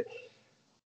imagination. But,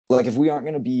 like, if we aren't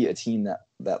going to be a team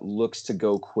that looks to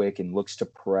go quick and looks to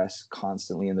press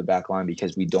constantly in the back line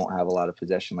because we don't have a lot of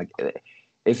possession, like,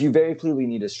 if you very clearly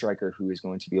need a striker who is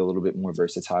going to be a little bit more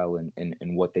versatile in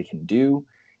what they can do,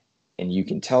 and you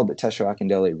can tell that Tesho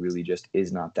Akindele really just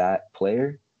is not that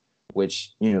player,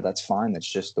 which, that's fine. That's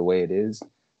just the way it is.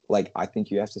 Like, I think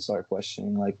you have to start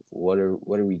questioning, like, what are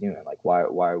we doing? Like, why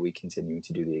are we continuing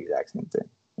to do the exact same thing?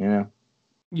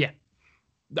 Yeah.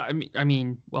 I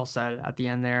mean, well said at the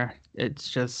end there. It's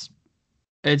just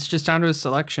down to his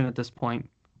selection at this point,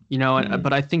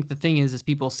 But I think the thing is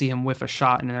people see him whiff a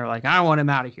shot and they're like, I want him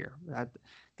out of here.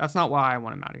 That's not why I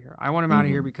want him out of here. I want him out of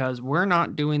here because we're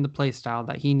not doing the play style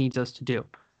that he needs us to do.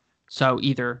 So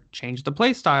either change the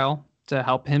play style to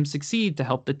help him succeed, to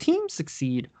help the team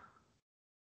succeed,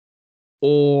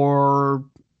 or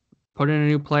put in a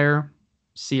new player,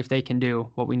 see if they can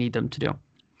do what we need them to do.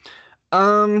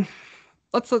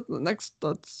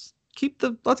 Let's keep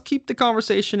the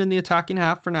conversation in the attacking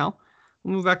half for now.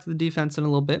 We'll move back to the defense in a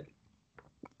little bit.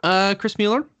 Chris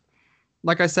Mueller,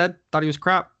 like I said, thought he was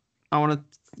crap. I want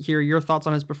to hear your thoughts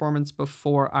on his performance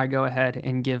before I go ahead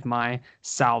and give my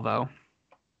salvo.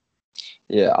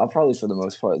 Yeah, I'll probably for the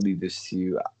most part leave this to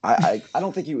you. I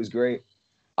don't think he was great.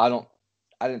 I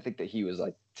didn't think that he was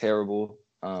like terrible.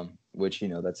 Which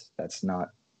that's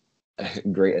not a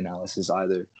great analysis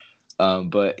either.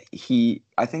 But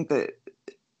I think that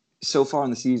so far in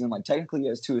the season, like technically he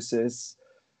has 2 assists,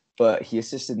 but he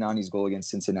assisted Nani's goal against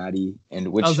Cincinnati, and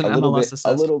which That was an a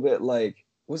MLS little bit like,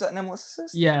 was that an MLS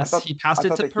assist? Yes, he passed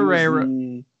it to Pereira.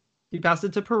 He passed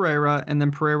it to Pereira, and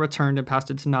then Pereira turned and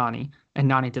passed it to Nani, and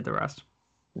Nani did the rest.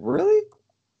 Really?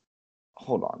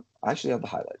 Hold on, I actually have the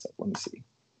highlights up. Let me see.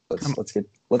 Let's get.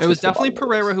 It was definitely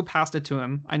Pereira who passed it to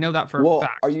him. I know that for a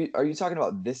fact. Are you talking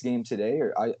about this game today,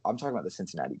 or I'm talking about the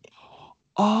Cincinnati game?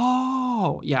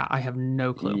 Oh, yeah, I have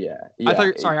no clue. Yeah. I thought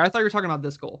you were talking about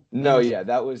this goal. No, yeah,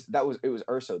 it was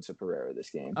Urso to Pereira this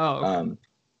game. Oh, okay.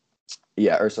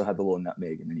 Yeah, Urso had the little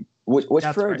nutmeg, and then which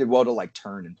Pereira did well to like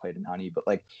turn and play to Nani, but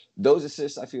like those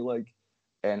assists, I feel like,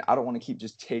 and I don't want to keep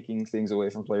just taking things away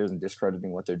from players and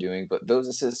discrediting what they're doing, but those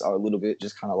assists are a little bit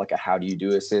just kind of like a how do you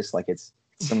do assist, like it's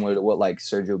similar to what like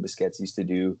Sergio Busquets used to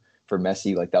do for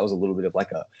Messi. Like that was a little bit of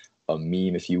like a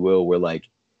meme, if you will, where like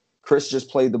Chris just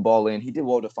played the ball in. He did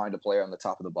well to find a player on the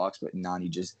top of the box, but Nani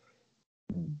just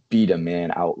beat a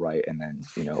man outright, and then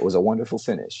it was a wonderful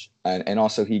finish. And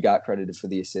also he got credited for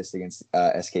the assist against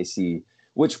SKC,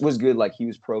 which was good. Like he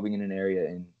was probing in an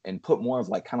area and put more of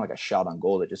like kind of like a shot on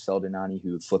goal that just fell to Nani,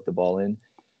 who flipped the ball in.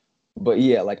 But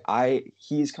yeah, like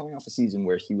he's coming off a season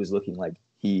where he was looking like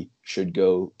he should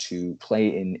go to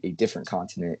play in a different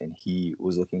continent, and he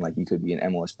was looking like he could be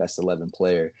an MLS best 11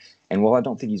 player. And while I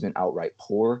don't think he's been outright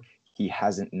poor, he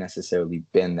hasn't necessarily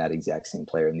been that exact same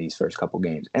player in these first couple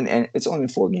games. And it's only been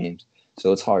 4 games,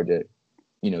 so it's hard to,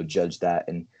 judge that.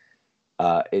 And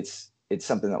it's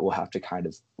something that we'll have to kind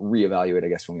of reevaluate, I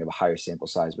guess, when we have a higher sample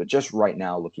size. But just right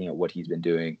now, looking at what he's been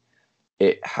doing,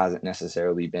 it hasn't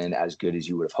necessarily been as good as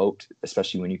you would have hoped,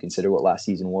 especially when you consider what last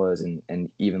season was,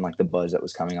 and even like the buzz that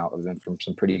was coming out of him from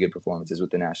some pretty good performances with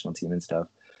the national team and stuff.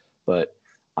 But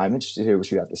I'm interested to hear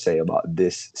what you have to say about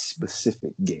this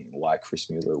specific game, why Chris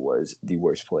Mueller was the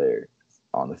worst player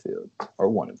on the field, or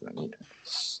one of them.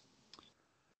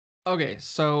 Okay,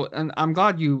 so, and I'm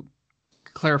glad you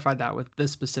clarified that with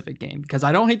this specific game, because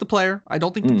I don't hate the player. I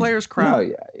don't think the player is crap. No,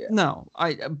 yeah. No,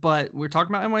 but we're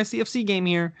talking about NYCFC game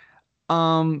here.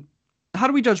 How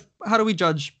do we judge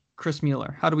Chris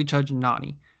Mueller? How do we judge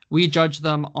Nani? We judge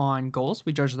them on goals.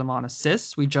 We judge them on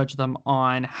assists. We judge them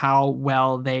on how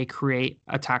well they create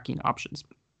attacking options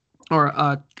or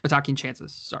attacking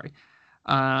chances. Sorry.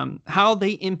 How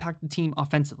they impact the team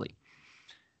offensively.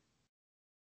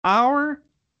 Our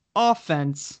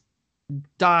offense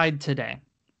died today,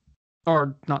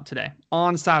 or not today,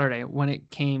 on Saturday when it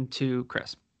came to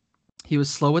Chris. He was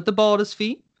slow with the ball at his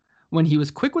feet. When he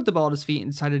was quick with the ball at his feet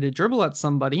and decided to dribble at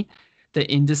somebody, the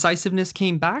indecisiveness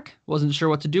came back. Wasn't sure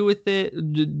what to do with it.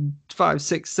 5,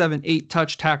 6, 7, 8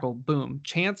 touch tackle. Boom.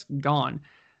 Chance gone.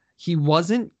 He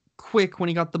wasn't quick when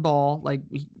he got the ball. Like,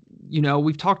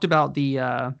 we've talked about the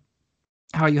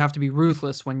how you have to be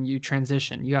ruthless when you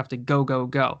transition. You have to go, go,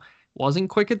 go. Wasn't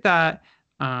quick at that.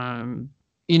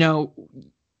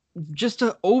 Just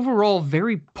an overall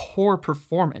very poor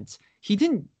performance. He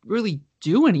didn't really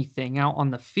do anything out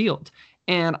on the field.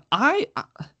 And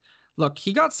look,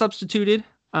 he got substituted,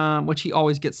 which he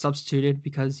always gets substituted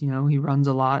because, he runs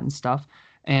a lot and stuff,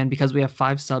 and because we have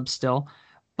 5 subs still.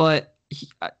 But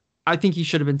I think he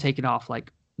should have been taken off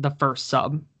like the first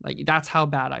sub. Like, that's how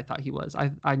bad I thought he was.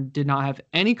 I did not have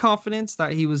any confidence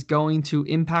that he was going to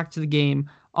impact the game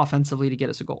offensively to get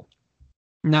us a goal.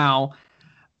 Now,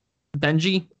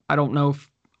 Benji, I don't know if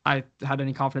I had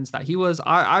any confidence that he was.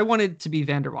 I wanted to be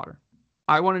Vanderwater.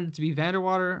 I wanted it to be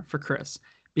Vanderwater for Chris,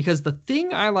 because the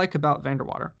thing I like about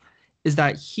Vanderwater is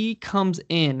that he comes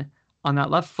in on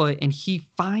that left foot and he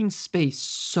finds space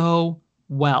so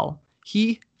well.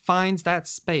 He finds that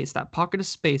space, that pocket of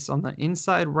space on the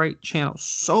inside right channel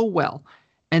so well.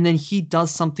 And then he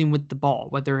does something with the ball,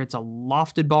 whether it's a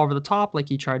lofted ball over the top like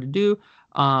he tried to do,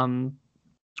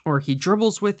 or he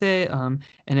dribbles with it, and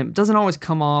it doesn't always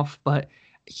come off, but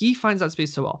he finds that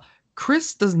space so well.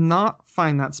 Chris does not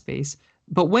find that space,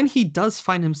 but when he does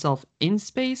find himself in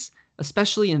space,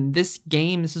 especially in this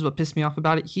game, this is what pissed me off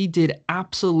about it, he did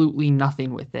absolutely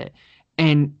nothing with it.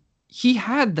 And he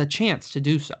had the chance to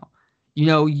do so.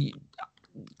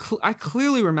 I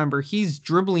clearly remember he's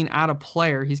dribbling at a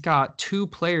player. He's got 2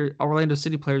 Orlando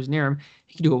City players near him.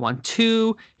 He could do a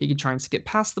 1-2. He could try and skip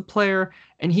past the player,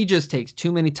 and he just takes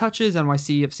too many touches.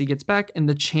 NYCFC gets back, and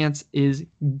the chance is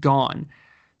gone.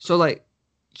 So, like,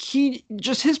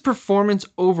 his performance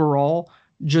overall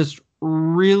just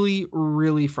really,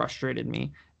 really frustrated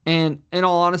me. And in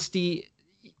all honesty,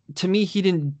 to me, he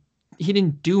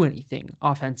didn't do anything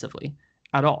offensively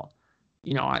at all.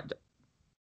 You know,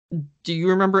 do you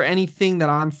remember anything that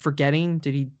I'm forgetting?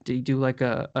 Did he do like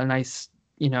a nice,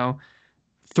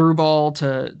 through ball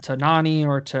to Nani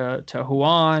or to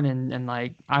Juan, and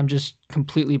like I'm just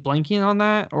completely blanking on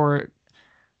that, or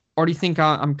do you think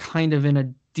I'm kind of in a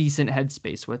decent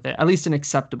headspace with it, at least an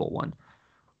acceptable one?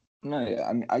 No, yeah,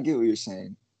 I mean, I get what you're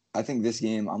saying. I think this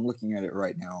game, I'm looking at it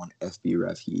right now on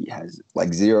FBref. He has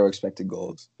like 0 expected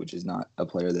goals, which is not a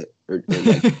player that, or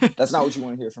like, that's not what you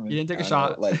want to hear from him. He didn't take a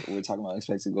shot. Like we're talking about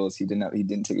expected goals, he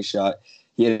didn't take a shot.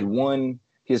 He has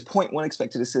 0.1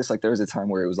 expected assist. Like there was a time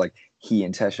where it was like he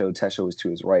and Tesho was to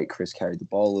his right. Chris carried the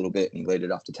ball a little bit and he laid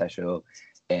it off to Tesho,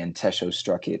 and Tesho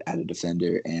struck it at a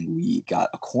defender, and we got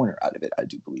a corner out of it, I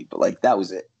do believe. But like that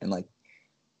was it, and like.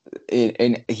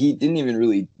 And he didn't even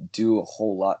really do a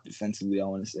whole lot defensively, I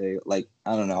want to say. Like,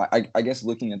 I don't know. I guess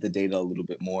looking at the data a little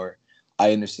bit more,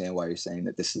 I understand why you're saying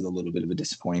that this is a little bit of a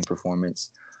disappointing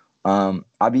performance.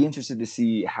 I'd be interested to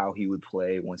see how he would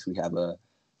play once we have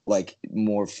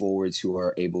more forwards who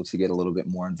are able to get a little bit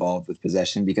more involved with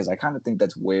possession, because I kind of think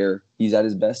that's where he's at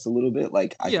his best a little bit.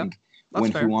 Like, I think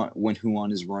when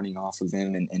Juan is running off of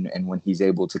him and when he's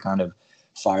able to kind of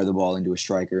fire the ball into a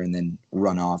striker and then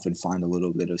run off and find a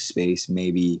little bit of space,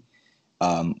 maybe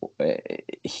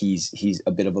he's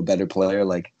a bit of a better player.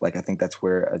 Like I think that's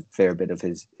where a fair bit of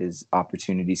his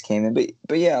opportunities came in.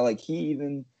 But yeah, like he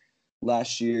even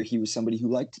last year, he was somebody who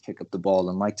liked to pick up the ball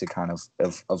and liked to kind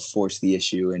of force the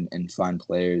issue and find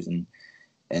players and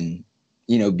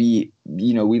we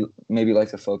maybe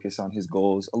like to focus on his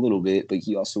goals a little bit, but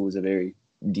he also was a very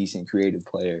decent creative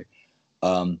player.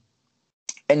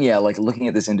 And yeah, like looking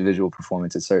at this individual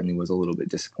performance, it certainly was a little bit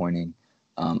disappointing.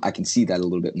 I can see that a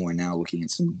little bit more now, looking at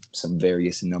some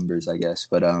various numbers, I guess.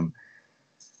 But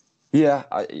yeah,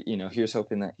 here's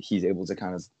hoping that he's able to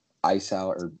kind of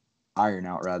iron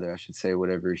out, rather, I should say,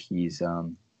 whatever he's,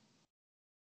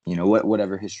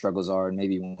 whatever his struggles are. And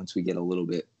maybe once we get a little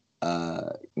bit,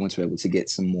 once we're able to get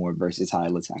some more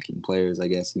versatile attacking players, I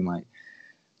guess he might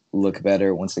look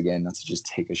better. Once again, not to just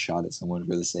take a shot at someone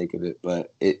for the sake of it,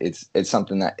 but it's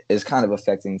something that is kind of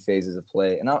affecting phases of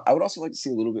play. And I would also like to see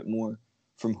a little bit more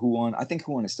from Juan. I think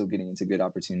Juan is still getting into good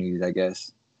opportunities, I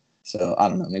guess. So I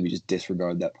don't know, maybe just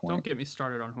disregard that point. Don't get me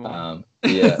started on Juan.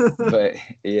 Yeah, but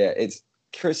yeah, it's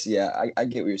Chris. Yeah, I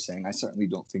get what you're saying. I certainly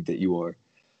don't think that you are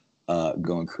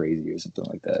going crazy or something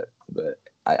like that. But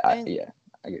I get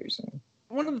what you're saying.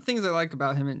 One of the things I like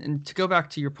about him, and to go back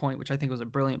to your point, which I think was a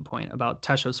brilliant point about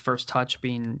Tesho's first touch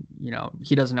being,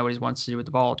 he doesn't know what he wants to do with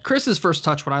the ball. Chris's first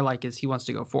touch, what I like is he wants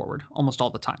to go forward almost all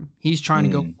the time. He's trying to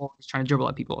go forward. He's trying to dribble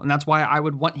at people. And that's why I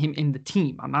would want him in the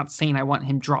team. I'm not saying I want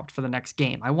him dropped for the next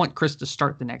game. I want Chris to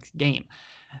start the next game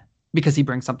because he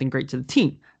brings something great to the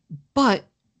team. But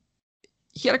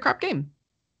he had a crap game.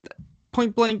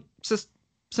 Point blank, just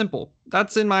simple.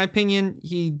 That's in my opinion.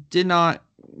 He did not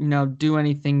do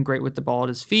anything great with the ball at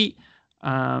his feet.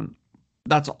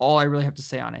 That's all I really have to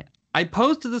say on it. I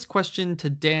posed this question to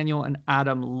Daniel and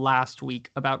Adam last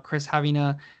week about Chris having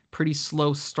a pretty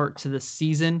slow start to the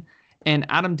season. And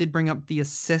Adam did bring up the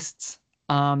assists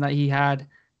that he had.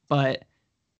 But,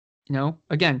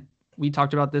 again, we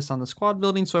talked about this on the squad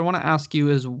building. So I want to ask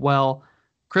you as well,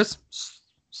 Chris,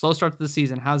 slow start to the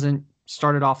season, hasn't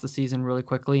started off the season really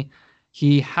quickly.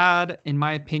 He had, in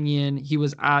my opinion, he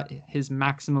was at his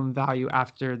maximum value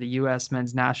after the U.S.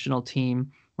 men's national team,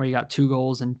 where he got 2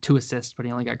 goals and 2 assists, but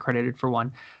he only got credited for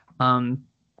 1.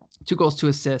 2 goals, 2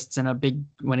 assists, and a big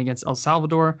win against El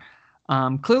Salvador.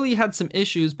 Clearly he had some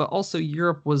issues, but also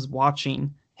Europe was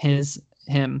watching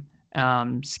him.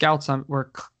 Scouts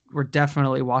were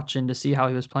definitely watching to see how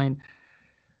he was playing.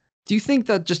 Do you think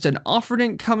that just an offer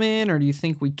didn't come in, or do you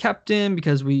think we kept him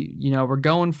because we're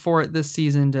going for it this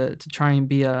season to try and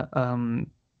be a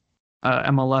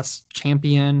MLS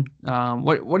champion?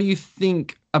 What do you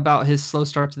think about his slow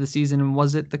start to the season, and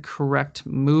was it the correct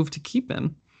move to keep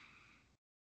him?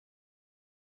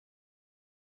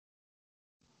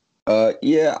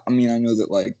 Yeah, I mean, I know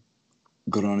that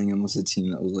Groningen was a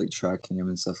team that was tracking him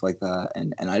and stuff like that,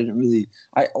 and I didn't really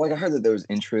I heard that there was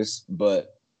interest,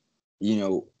 but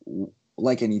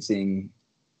like anything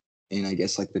in, I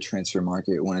guess, the transfer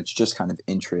market, when it's just kind of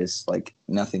interest,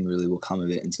 nothing really will come of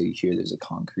it until you hear there's a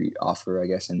concrete offer, I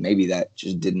guess. And maybe that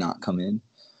just did not come in.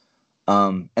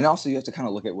 And also you have to kind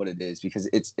of look at what it is, because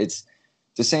it's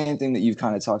the same thing that you've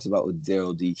kind of talked about with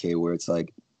Daryl Dike, where it's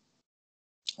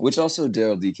which also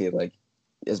Daryl Dike,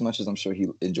 as much as I'm sure he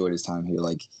enjoyed his time here,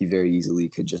 like he very easily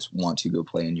could just want to go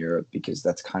play in Europe because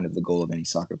that's kind of the goal of any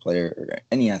soccer player or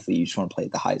any athlete. You just want to play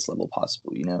at the highest level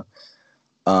possible, you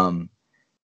know?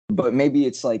 But maybe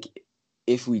it's like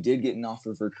if we did get an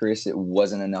offer for Chris, it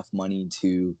wasn't enough money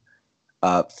to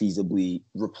feasibly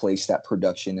replace that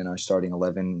production in our starting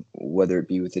 11, whether it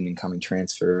be with an incoming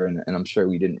transfer. And I'm sure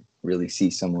we didn't really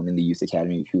see someone in the youth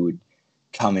academy who would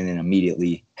come in and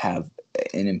immediately have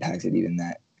an impact at even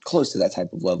that close to that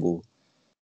type of level.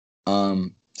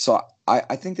 So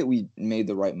I think that we made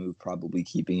the right move probably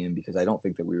keeping him, because I don't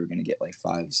think that we were going to get like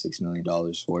 $5-6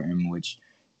 million for him, which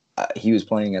he was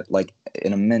playing at like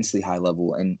an immensely high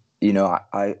level. And, you know,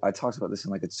 I talked about this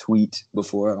in like a tweet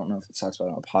before. I don't know if it talks about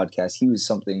it on a podcast. He was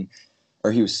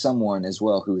someone as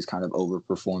well who was kind of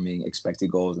overperforming expected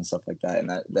goals and stuff like that. And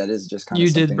that is just kind of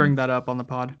something. You did bring that up on the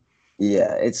pod.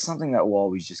 Yeah, it's something that will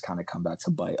always just kind of come back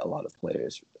to bite a lot of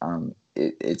players.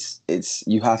 It's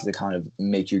you have to kind of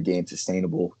make your game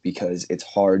sustainable, because it's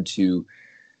hard to,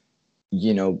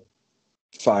 you know,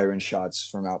 fire in shots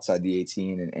from outside the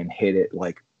 18 and hit it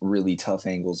like really tough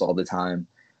angles all the time.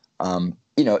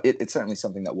 You know, it's certainly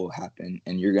something that will happen,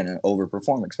 and you're going to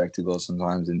overperform expected goals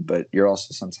sometimes, but you're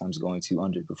also sometimes going to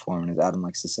underperform. And as Adam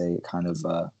likes to say, it kind of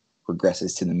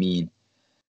regresses to the mean.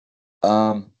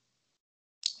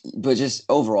 But just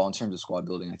overall, in terms of squad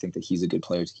building, I think that he's a good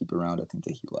player to keep around. I think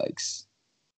that he likes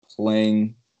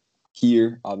playing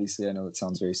here. Obviously, I know it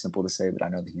sounds very simple to say, but I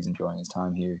know that he's enjoying his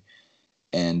time here.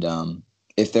 And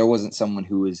if there wasn't someone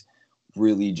who was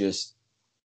really just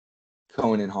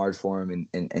going in hard for him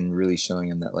and really showing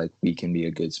him that, like, we can be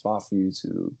a good spot for you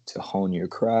to hone your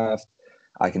craft,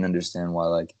 I can understand why,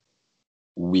 like,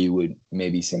 we would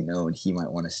maybe say no and he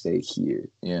might want to stay here.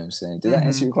 You know what I'm saying? Did that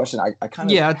answer your question? I kind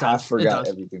of half forgot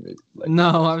everything. That, like,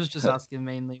 no, I was just asking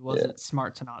mainly, was it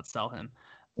smart to not sell him?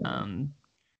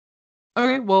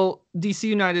 Okay, well, DC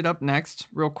United up next.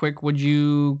 Real quick, would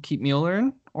you keep Mueller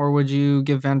in, or would you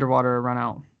give Van der Water a run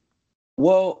out?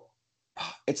 Well,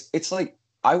 it's like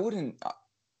I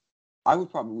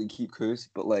would probably keep Chris,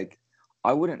 but like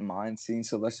I wouldn't mind seeing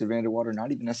Sylvester Van der Water,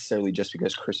 not even necessarily just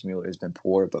because Chris Mueller has been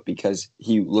poor, but because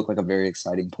he looked like a very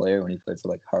exciting player when he played for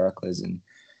like Heracles and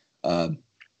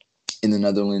in the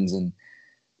Netherlands. And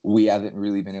we haven't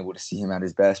really been able to see him at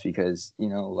his best because, you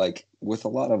know, like with a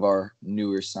lot of our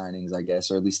newer signings, I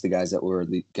guess, or at least the guys that were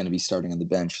going to be starting on the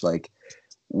bench, like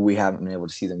we haven't been able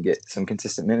to see them get some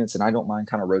consistent minutes. And I don't mind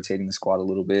kind of rotating the squad a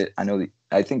little bit.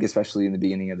 I think especially in the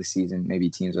beginning of the season, maybe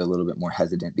teams are a little bit more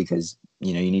hesitant because,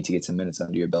 you know, you need to get some minutes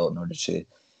under your belt in order to,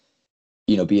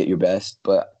 you know, be at your best.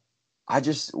 But I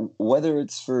just, whether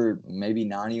it's for maybe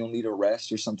Nani will need a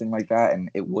rest or something like that, and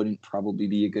it wouldn't probably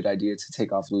be a good idea to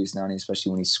take off Luis Nani, especially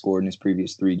when he scored in his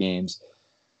previous 3 games.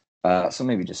 So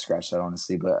maybe just scratch that,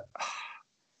 honestly. But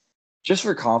just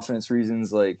for confidence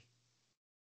reasons, like,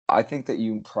 I think that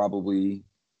you probably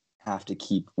have to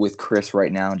keep with Chris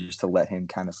right now just to let him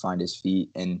kind of find his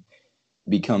feet and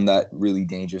become that really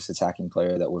dangerous attacking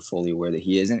player that we're fully aware that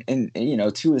he is. And you know,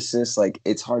 2 assists, like,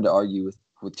 it's hard to argue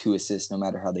with 2 assists no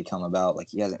matter how they come about. Like,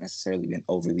 he hasn't necessarily been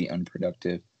overly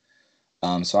unproductive.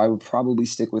 So I would probably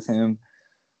stick with him.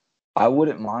 I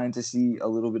wouldn't mind to see a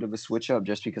little bit of a switch up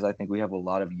just because I think we have a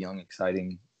lot of young,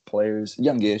 exciting players,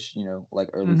 youngish, you know, like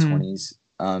early 20s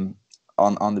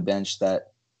on the bench that,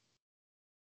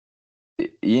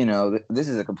 you know, this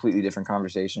is a completely different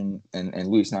conversation. And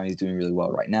Luis Nani is doing really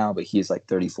well right now, but he's like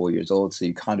 34 years old. So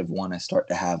you kind of want to start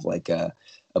to have like a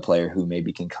player who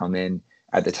maybe can come in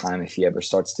at the time if he ever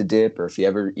starts to dip, or if he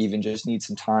ever even just needs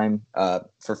some time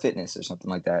for fitness or something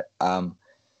like that.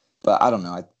 But I don't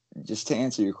know. Just to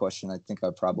answer your question, I think I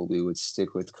probably would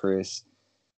stick with Chris.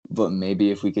 But maybe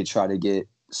if we could try to get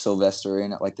Sylvester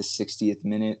in at like the 60th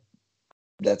minute,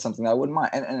 that's something I wouldn't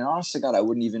mind. And honest to God, I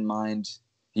wouldn't even mind.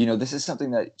 You know, this is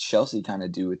something that Chelsea kind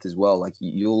of do with as well. Like,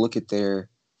 you'll look at their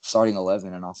starting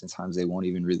 11, and oftentimes they won't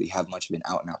even really have much of an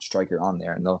out-and-out striker on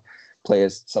there, and they'll play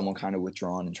as someone kind of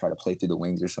withdrawn and try to play through the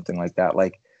wings or something like that.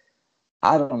 Like,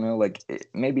 I don't know. Like,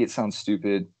 maybe it sounds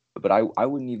stupid, but I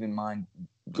wouldn't even mind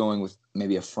going with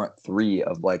maybe a front 3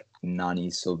 of like Nani,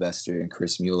 Sylvester, and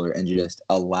Chris Mueller, and just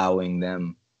allowing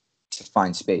them to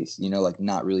find space. You know, like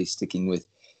not really sticking with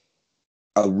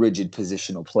a rigid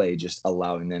positional play, just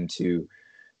allowing them to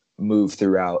move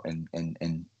throughout and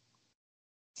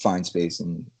find space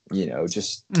and, you know,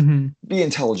 just be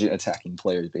intelligent attacking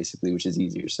players, basically, which is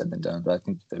easier said than done. But I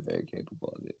think they're very capable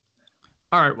of it.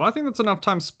 All right. Well, I think that's enough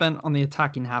time spent on the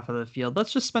attacking half of the field.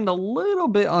 Let's just spend a little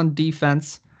bit on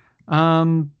defense.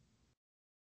 I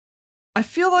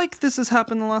feel like this has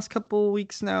happened the last couple of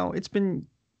weeks now. It's been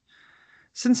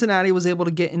Cincinnati was able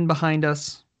to get in behind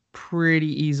us pretty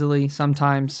easily.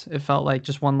 Sometimes it felt like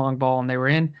just one long ball and they were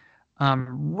in.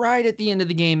 Right at the end of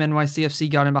the game, NYCFC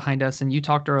got in behind us, and you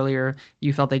talked earlier.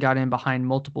 You felt they got in behind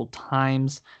multiple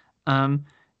times. Um,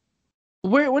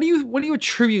 what do you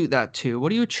attribute that to? What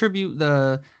do you attribute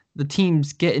the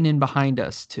teams getting in behind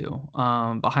us to,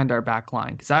 behind our back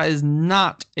line? Because that is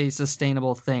not a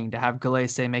sustainable thing to have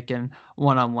Galese making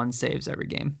one-on-one saves every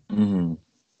game. Mm-hmm.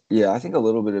 Yeah, I think a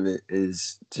little bit of it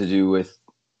is to do with,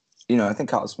 I think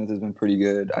Kyle Smith has been pretty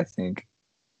good. I think,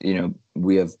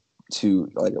 we have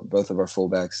both of our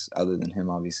fullbacks, other than him,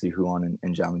 obviously, Juan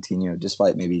and João Moutinho.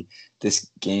 Despite maybe this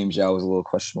game, João was a little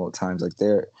questionable at times. Like,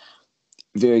 they're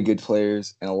very good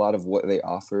players, and a lot of what they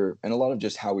offer, and a lot of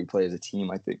just how we play as a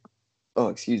team, I think,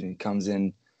 comes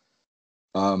in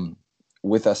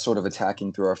with us sort of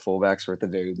attacking through our fullbacks, or at the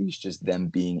very least, just them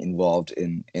being involved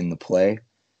in the play.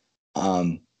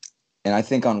 And I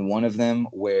think on one of them,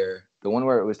 where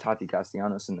it was Tati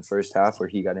Castellanos in the first half, where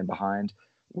he got in behind,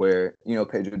 where,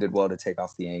 Pedro did well to take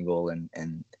off the angle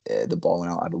and the ball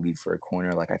went out, I believe, for a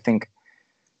corner. Like, I think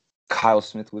Kyle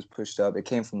Smith was pushed up. It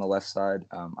came from the left side.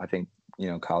 I think,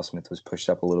 Kyle Smith was pushed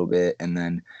up a little bit, and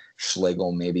then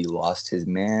Schlegel maybe lost his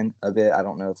man a bit. I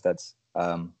don't know if that's,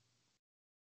 I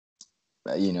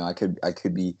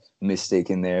could be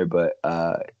mistaken there, but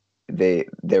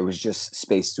there was just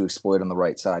space to exploit on the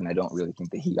right side, and I don't really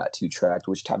think that he got too tracked,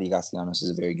 which Tati Castellanos is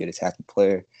a very good attacking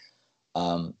player.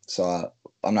 So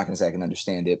I'm not going to say I can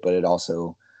understand it, but it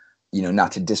also,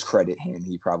 not to discredit him,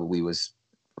 he probably was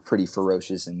pretty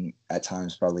ferocious and at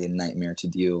times probably a nightmare to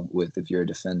deal with if you're a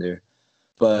defender.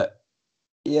 But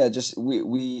yeah, just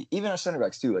we even our center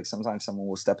backs too. Like, sometimes someone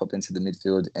will step up into the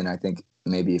midfield, and I think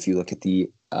maybe if you look at the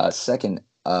second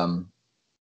time,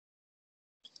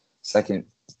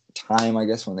 I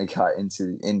guess, when they got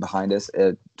in behind us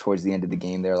towards the end of the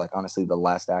game there, like, honestly, the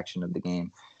last action of the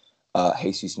game,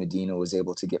 Jesus Medina was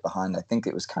able to get behind. I think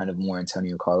it was kind of more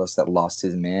Antonio Carlos that lost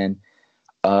his man.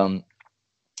 Which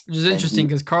is interesting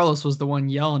because Carlos was the one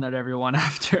yelling at everyone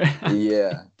after.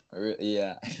 Yeah.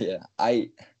 I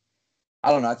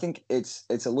don't know. I think it's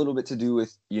a little bit to do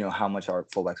with, how much our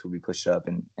fullbacks will be pushed up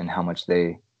and how much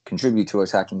they contribute to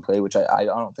attacking play, which I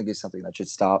don't think is something that should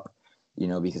stop,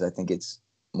 because I think it's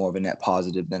more of a net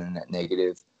positive than a net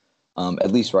negative.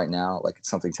 At least right now, like, it's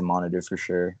something to monitor for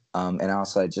sure. And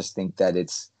also, I just think that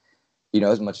it's,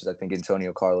 as much as I think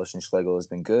Antonio Carlos and Schlegel has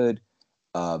been good,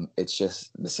 it's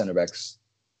just the center backs,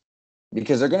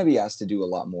 because they're going to be asked to do a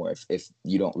lot more if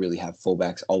you don't really have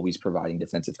fullbacks always providing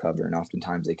defensive cover. And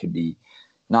oftentimes they could be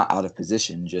not out of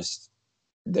position, just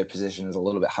their position is a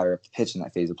little bit higher up the pitch in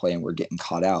that phase of play, and we're getting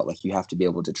caught out. Like, you have to be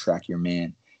able to track your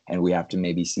man, and we have to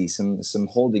maybe see some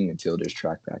holding midfielders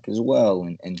track back as well.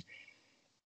 And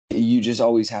you just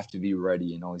always have to be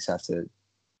ready and always have to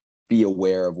be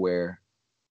aware of where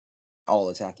all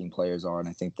attacking players are. And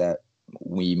I think that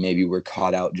we maybe were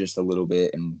caught out just a little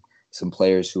bit, and some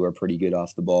players who are pretty good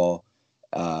off the ball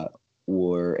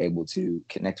were able to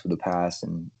connect with the pass.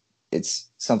 And it's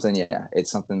something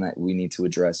that we need to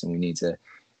address, and we need to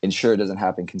ensure it doesn't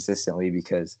happen consistently,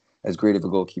 because as great of a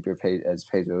goalkeeper as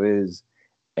Pedro is,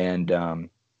 and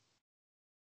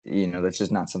that's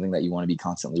just not something that you want to be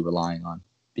constantly relying on,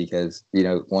 because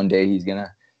one day he's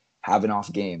gonna have an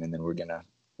off game, and then we're gonna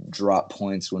drop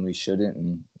points when we shouldn't.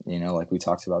 And like we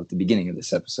talked about at the beginning of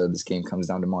this episode, this game comes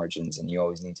down to margins, and you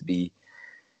always need to be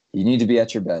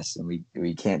at your best, and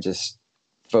we can't just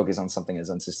focus on something as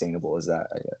unsustainable as that,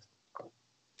 I guess.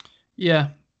 Yeah,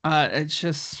 it's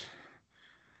just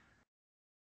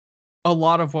a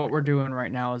lot of what we're doing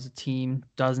right now as a team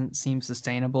doesn't seem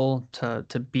sustainable to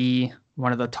be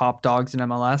one of the top dogs in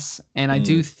MLS. And I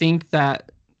do think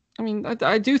that,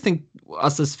 I do think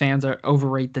us as fans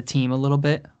overrate the team a little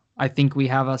bit. I think we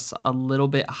have us a little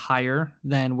bit higher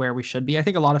than where we should be. I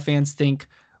think a lot of fans think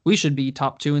we should be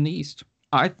top 2 in the East.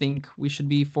 I think we should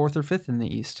be 4th or 5th in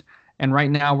the East. And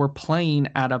right now we're playing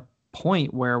at a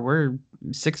point where we're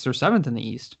 6th or 7th in the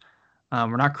East.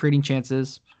 We're not creating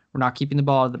chances. We're not keeping the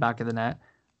ball at the back of the net.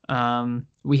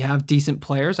 We have decent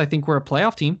players. I think we're a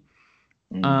playoff team.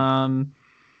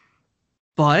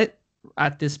 But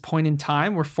at this point in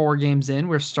time, we're 4 games in.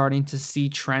 We're starting to see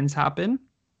trends happen.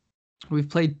 We've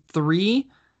played 3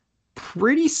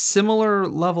 pretty similar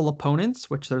level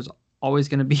opponents, which there's always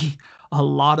going to be a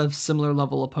lot of similar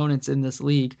level opponents in this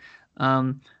league.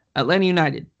 Atlanta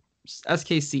United,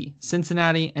 SKC,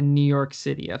 Cincinnati, and New York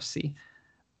City FC.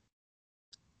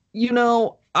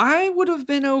 I would have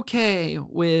been okay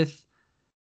with,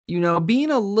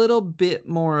 being a little bit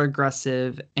more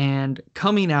aggressive and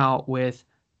coming out with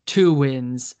 2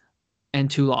 wins and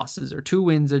 2 losses, or 2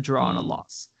 wins, a draw, and a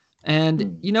loss.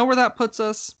 And you know where that puts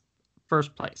us?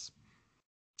 first place.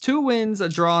 2 wins, a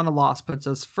draw, and a loss puts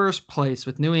us first place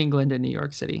with New England and New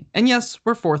York City. And yes,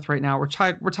 we're fourth right now. We're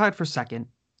tied for second.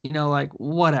 You know, like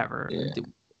whatever. Yeah.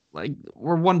 Like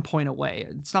we're 1 point away.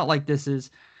 It's not like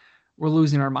we're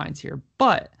losing our minds here.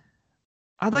 But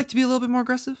I'd like to be a little bit more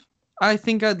aggressive. I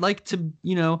think I'd like to,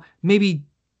 maybe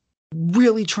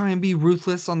really try and be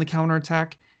ruthless on the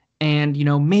counterattack. And,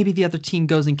 maybe the other team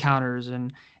goes and counters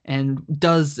and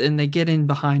they get in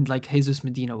behind like Jesus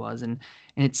Medina was, and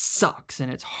it sucks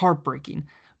and it's heartbreaking.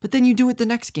 But then you do it the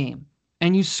next game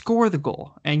and you score the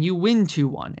goal and you win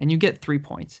 2-1 and you get 3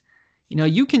 points.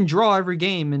 You can draw every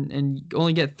game and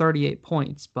only get 38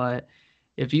 points, but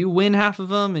if you win half of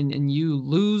them and you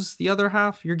lose the other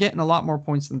half, you're getting a lot more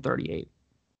points than 38.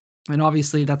 And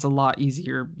obviously that's a lot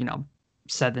easier,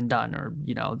 said than done, or,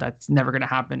 that's never going to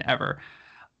happen ever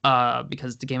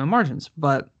because it's a game of margins.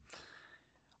 But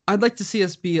I'd like to see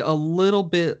us be a little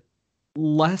bit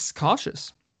less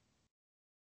cautious.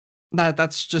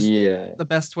 That's just the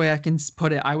best way I can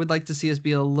put it. I would like to see us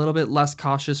be a little bit less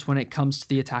cautious when it comes to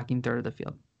the attacking third of the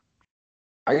field.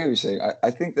 I get what you're saying.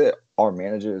 I think that our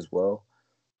manager as well,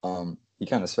 he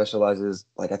kind of specializes,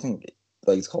 like, I think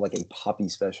like it's called like a Poppy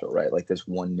special, right? Like this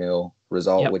 1-0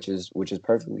 result, Yep. which is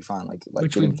perfectly fine. Like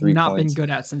which getting we've 3 not points. been good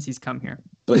at since he's come here.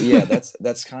 But yeah,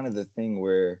 that's kind of the thing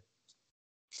where,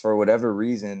 for whatever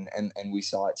reason, and we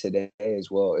saw it today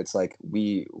as well, it's like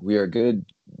we are good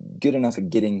enough at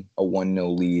getting a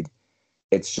 1-0 lead.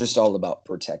 It's just all about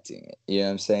protecting it. You know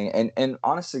what I'm saying? And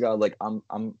honest to God, like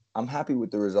I'm happy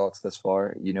with the results thus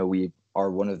far. We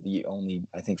are one of the only,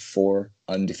 I think, 4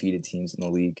 undefeated teams in the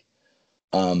league,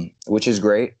 which is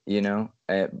great.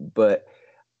 But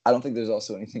I don't think there's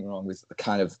also anything wrong with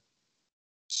kind of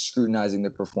scrutinizing the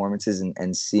performances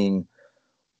and seeing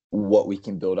what we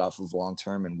can build off of long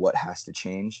term and what has to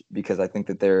change, because I think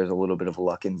that there is a little bit of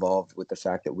luck involved with the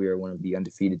fact that we are one of the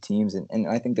undefeated teams, and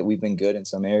I think that we've been good in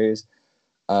some areas.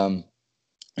 And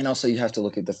also you have to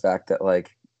look at the fact that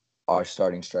like our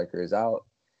starting striker is out,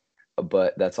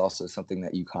 but that's also something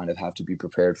that you kind of have to be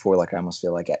prepared for. Like I almost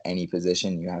feel like at any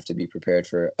position you have to be prepared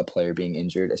for a player being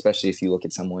injured, especially if you look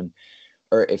at someone,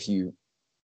 or if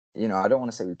I don't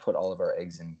want to say we put all of our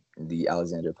eggs in the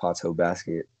Alexander Pato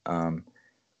basket,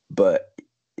 but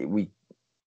we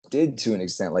did to an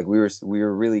extent. Like we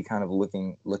were really kind of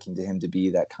looking to him to be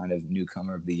that kind of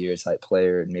newcomer of the year type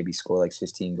player and maybe score like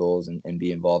 15 goals and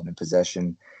be involved in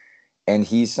possession. And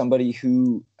he's somebody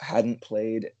who hadn't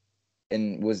played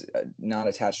and was not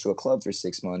attached to a club for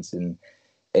 6 months. And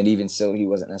even so, he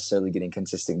wasn't necessarily getting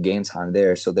consistent game time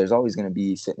there. So there's always going to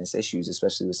be fitness issues,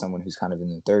 especially with someone who's kind of in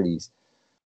their 30s.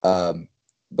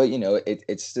 But,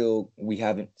 it's still, we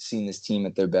haven't seen this team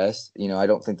at their best. I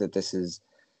don't think that this is,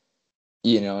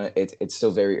 it's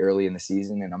still very early in the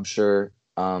season. And I'm sure,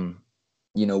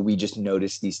 we just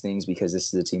notice these things because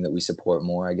this is a team that we support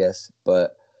more, I guess.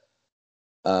 But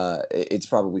it's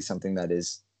probably something that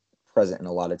is present in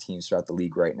a lot of teams throughout the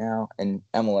league right now. And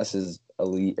MLS is a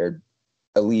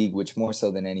league which, more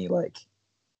so than any, like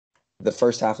the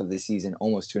first half of the season,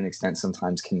 almost to an extent,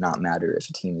 sometimes cannot matter if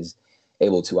a team is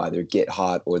able to either get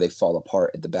hot or they fall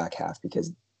apart at the back half,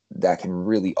 because that can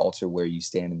really alter where you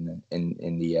stand in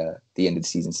the end of the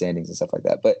season standings and stuff like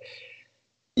that. But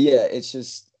yeah, it's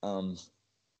just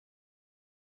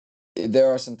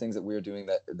there are some things that we're doing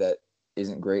that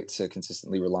isn't great to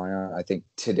consistently rely on. I think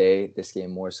today, this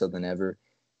game more so than ever,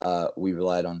 we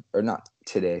relied on, or not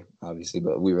today, obviously,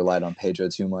 but we relied on Pedro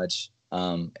too much.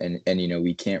 And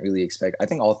we can't really expect. I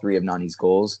think all 3 of Nani's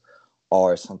goals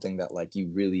are something that like you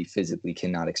really physically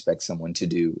cannot expect someone to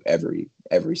do every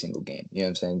single game. You know what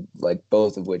I'm saying? Like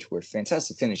both of which were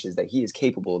fantastic finishes that he is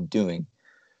capable of doing.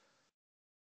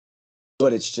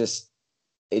 But it's just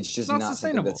not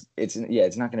sustainable. It's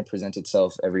not going to present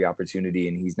itself every opportunity,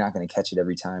 and he's not going to catch it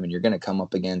every time, and you're going to come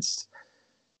up against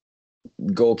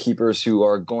goalkeepers who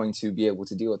are going to be able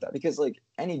to deal with that, because like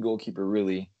any goalkeeper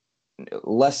really,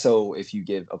 less so if you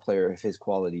give a player of his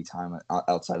quality time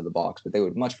outside of the box, but they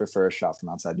would much prefer a shot from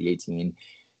outside the 18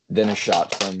 than a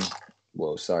shot from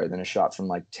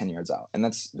like 10 yards out. And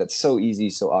that's so easy,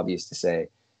 so obvious to say.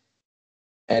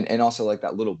 And also like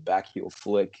that little back heel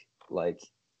flick, like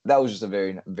that was just a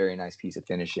very, very nice piece of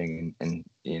finishing. And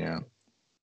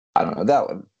I don't know that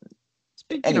one.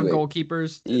 Speaking of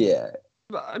goalkeepers, yeah,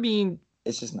 I mean,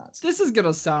 it's just nuts. This is going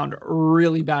to sound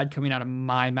really bad coming out of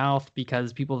my mouth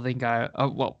because people think I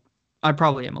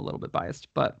probably am a little bit biased,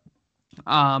 but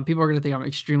people are going to think I'm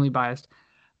extremely biased.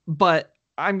 But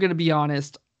I'm going to be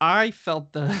honest. I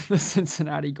felt the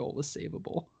Cincinnati goal was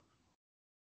savable.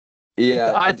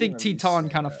 Yeah. I think Teton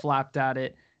kind of flapped at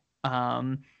it.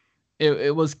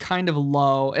 It was kind of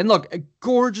low. And look, a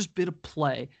gorgeous bit of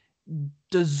play.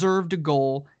 Deserved a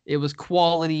goal. It was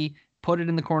quality. Put it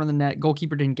in the corner of the net.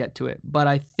 Goalkeeper didn't get to it. But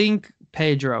I think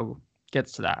Pedro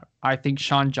gets to that. I think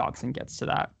Sean Johnson gets to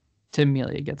that. Tim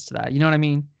Melia gets to that. You know what I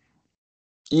mean?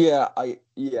 Yeah, I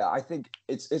think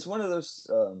it's one of those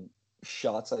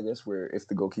shots, I guess, where if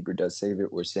the goalkeeper does save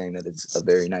it, we're saying that it's a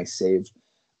very nice save.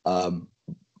 But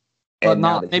And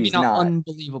now not that maybe he's not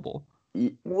unbelievable.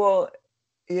 Well,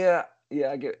 yeah,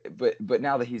 I get, but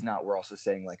now that he's not, we're also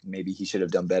saying like maybe he should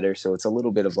have done better. So it's a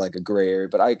little bit of like a gray area.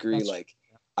 But I agree. That's like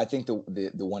I think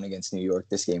the one against New York,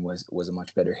 this game was a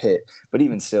much better hit. But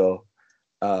even still,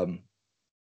 that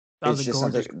was it's a just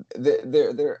gorgeous. something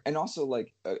there, and also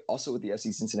like also with the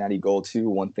FC Cincinnati goal too.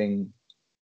 One thing,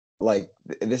 like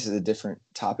this is a different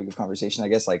topic of conversation, I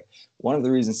guess. Like one of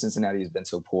the reasons Cincinnati has been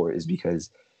so poor is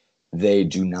because they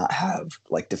do not have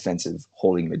like defensive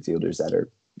holding midfielders that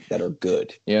are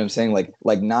good. You know what I'm saying?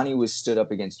 Like Nani was stood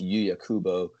up against Yuya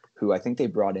Kubo, who I think they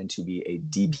brought in to be a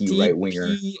DP right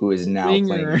winger, who is now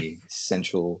playing a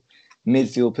central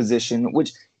midfield position,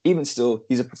 which even still,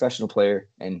 he's a professional player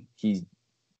and he's,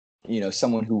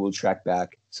 someone who will track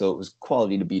back. So it was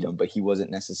quality to beat him, but he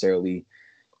wasn't necessarily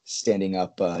standing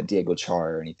up Diego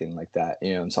Char or anything like that.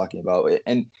 You know what I'm talking about?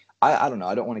 And I don't know.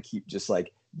 I don't want to keep just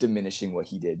like diminishing what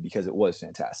he did because it was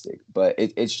fantastic, but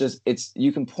it's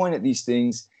you can point at these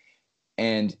things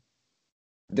and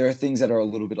there are things that are a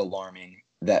little bit alarming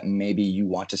that maybe you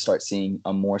want to start seeing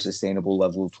a more sustainable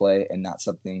level of play and not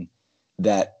something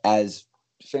that, as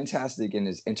fantastic and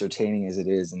as entertaining as it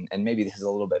is, and maybe this is a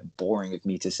little bit boring of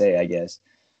me to say, I guess,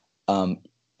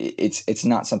 it's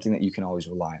not something that you can always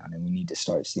rely on, and we need to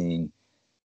start seeing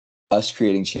us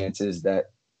creating chances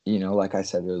that, like I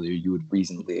said earlier, you would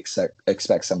reasonably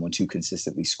expect someone to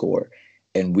consistently score.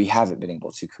 And we haven't been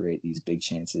able to create these big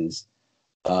chances.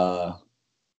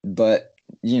 But,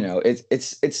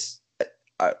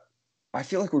 I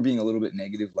feel like we're being a little bit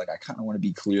negative. Like, I kind of want to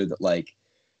be clear that, like,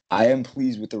 I am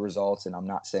pleased with the results. And I'm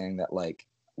not saying that, like,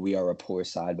 we are a poor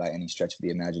side by any stretch of the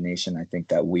imagination. I think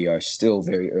that we are still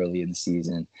very early in the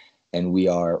season and we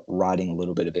are riding a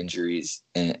little bit of injuries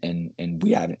and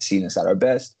we haven't seen us at our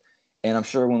best. And I'm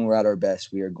sure when we're at our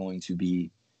best, we are going to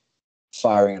be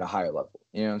firing at a higher level.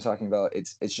 You know what I'm talking about?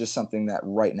 It's just something that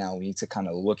right now we need to kind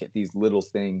of look at these little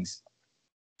things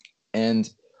and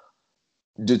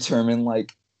determine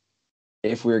like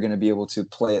if we're going to be able to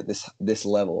play at this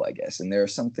level, I guess. And there are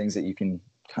some things that you can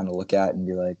kind of look at and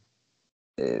be like,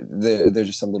 they're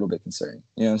just a little bit concerning.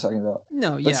 You know what I'm talking about?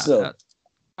 No, But yeah, still,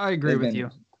 I agree with you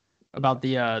about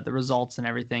the results and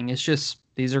everything. It's just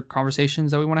these are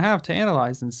conversations that we want to have to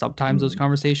analyze, and sometimes those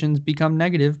conversations become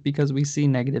negative because we see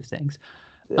negative things.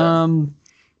 Yeah.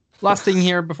 Last thing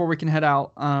here before we can head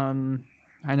out. I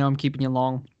know I'm keeping you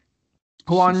long.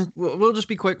 Juan, we'll just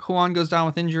be quick. Juan goes down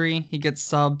with injury. He gets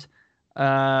subbed.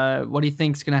 What do you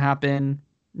think's going to happen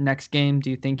next game? Do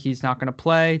you think he's not going to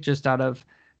play just out of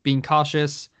being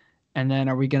cautious? And then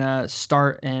are we going to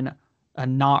start in a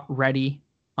not ready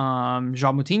João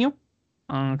Moutinho?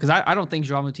 Because I don't think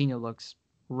João Moutinho looks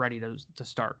ready to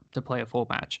start to play a full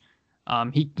match.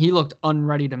 He looked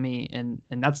unready to me, and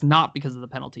that's not because of the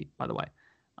penalty, by the way.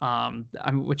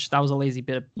 Which that was a lazy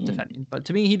bit of defending. But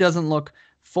to me, he doesn't look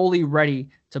fully ready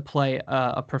to play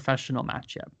a professional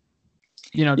match yet.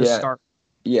 To start.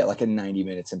 Yeah, like in 90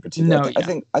 minutes in particular. No,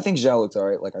 I think João looked all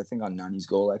right. Like I think on Nani's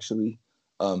goal, actually,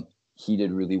 he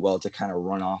did really well to kind of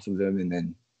run off of him and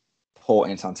then pull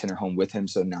Anton Tinner home with him.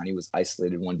 So Nani was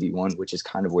isolated 1v1, which is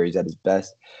kind of where he's at his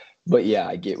best. But yeah,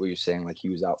 I get what you're saying. Like he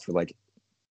was out for like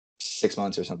 6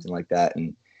 months or something like that.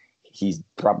 And he's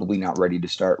probably not ready to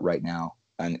start right now.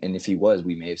 And if he was,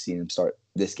 we may have seen him start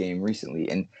this game recently.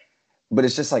 But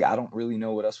it's just like, I don't really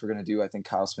know what else we're going to do. I think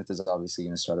Kyle Smith is obviously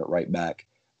going to start at right back.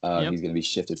 He's going to be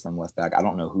shifted from left back. I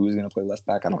don't know who's going to play left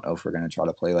back. I don't know if we're going to try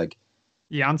to play like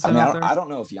Janssen. I don't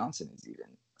know if Janssen is even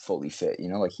fully fit.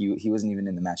 Like he wasn't even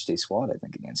in the match day squad, I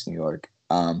think, against New York.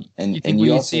 And you think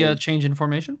we see a change in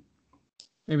formation?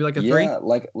 Maybe like a three? Yeah,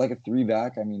 like a three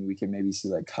back. I mean, we could maybe see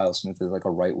like Kyle Smith as like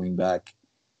a right wing back.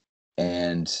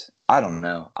 And I don't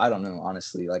know,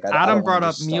 honestly. Like Adam brought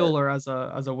up Mueller as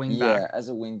a wing back. Yeah, as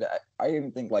a wing back. I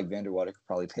even think like Van der Water could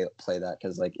probably play that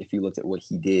because like if you looked at what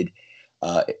he did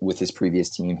with his previous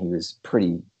team, he was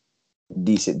pretty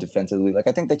decent defensively. Like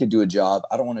I think they could do a job.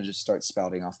 I don't want to just start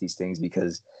spouting off these things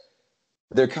because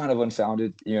they're kind of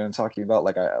unfounded. You know what I'm talking about?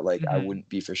 Like I wouldn't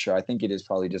be for sure. I think it is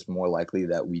probably just more likely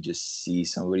that we just see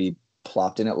somebody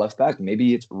plopped in at left back.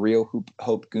 Maybe it's Rio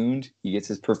Hope Gund. He gets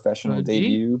his professional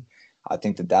debut. I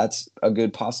think that's a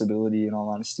good possibility in all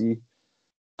honesty.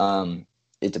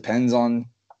 It depends on,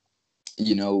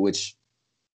 which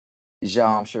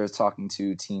Zhao, I'm sure, is talking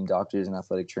to team doctors and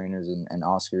athletic trainers and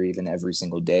Oscar even every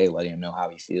single day, letting him know how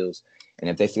he feels. And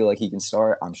if they feel like he can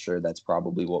start, I'm sure that's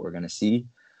probably what we're going to see.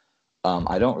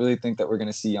 I don't really think that we're going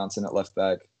to see Janssen at left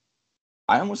back.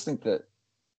 I almost think that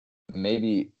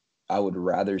maybe I would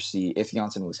rather see, if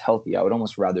Janssen was healthy, I would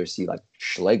almost rather see like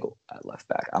Schlegel at left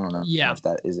back. I don't know if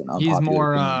that is an unpopular He's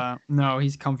more opinion. no,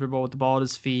 he's comfortable with the ball at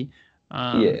his feet.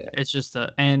 Yeah. It's just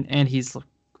and he's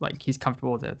like he's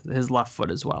comfortable with his left foot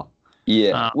as well.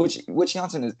 Yeah, which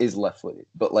Janssen is left-footed,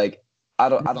 but like I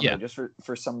don't know, just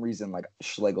for some reason like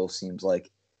Schlegel seems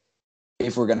like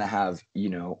if we're gonna have,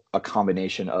 a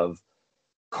combination of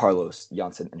Carlos,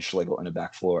 Janssen, and Schlegel in a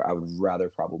back four, I would rather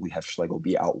probably have Schlegel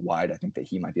be out wide. I think that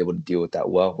he might be able to deal with that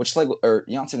well. Which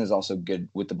Janssen is also good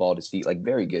with the ball at his feet, like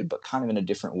very good, but kind of in a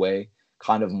different way.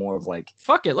 Kind of more of like,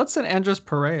 fuck it, let's send Andres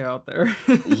Perea out there.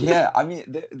 Yeah, I mean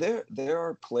there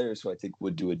are players who I think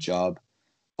would do a job.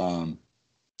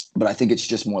 But I think it's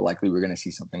just more likely we're going to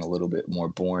see something a little bit more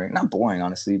boring. Not boring,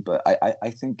 honestly, but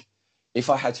I think if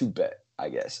I had to bet, I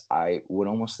guess, I would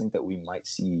almost think that we might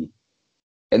see,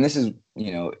 and this is,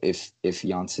 if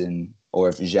Janssen or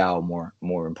if Zhao,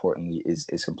 more importantly,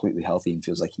 is completely healthy and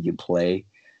feels like he could play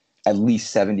at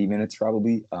least 70 minutes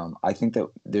probably, I think that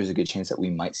there's a good chance that we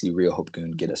might see Rio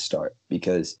Hopgoon get a start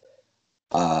because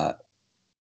I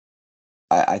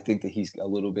think that he's a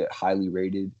little bit highly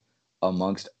rated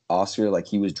amongst Oscar. Like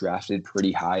he was drafted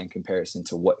pretty high in comparison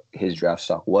to what his draft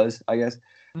stock was, I guess.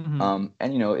 Mm-hmm.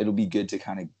 And it'll be good to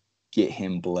kind of get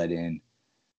him bled in.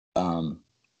 But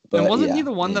and wasn't he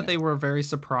the one that they were very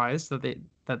surprised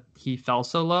that he fell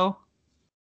so low?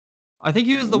 I think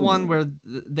he was the one where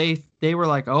they were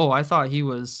like, oh, I thought he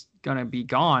was gonna be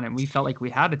gone, and we felt like we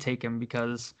had to take him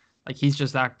because like he's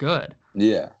just that good.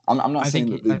 Yeah, I'm not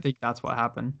saying I think that's what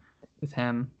happened with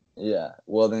him. Yeah,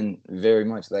 well then, very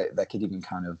much that could even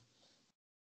kind of,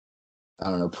 I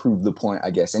don't know, prove the point,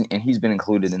 I guess. And he's been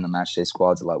included in the matchday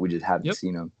squads a lot. We just haven't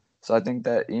seen him. So I think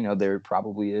that, there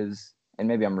probably is, and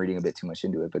maybe I'm reading a bit too much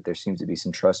into it, but there seems to be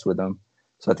some trust with him.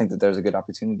 So I think that there's a good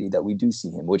opportunity that we do see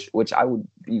him, which I would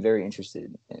be very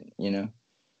interested in,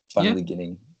 finally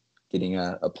getting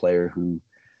a player who,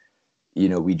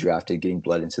 we drafted, getting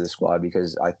bled into the squad,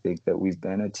 because I think that we've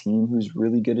been a team who's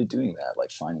really good at doing that,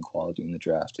 like finding quality in the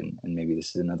draft. And maybe this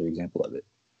is another example of it.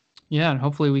 Yeah, and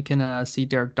hopefully we can see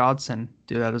Derek Dodson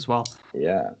do that as well.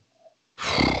 Yeah.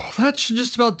 That should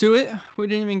just about do it. We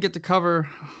didn't even get to cover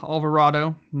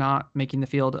Alvarado not making the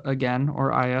field again,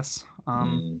 or IS,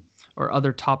 or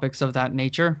other topics of that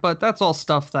nature. But that's all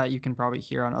stuff that you can probably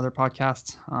hear on other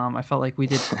podcasts. I felt like we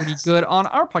did pretty good on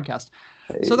our podcast.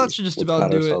 So that should just about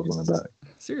do it.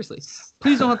 Seriously.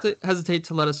 Please don't hesitate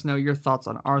to let us know your thoughts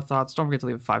on our thoughts. Don't forget to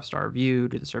leave a 5-star review.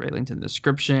 Do the survey linked in the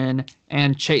description.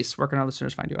 And Chase, where can our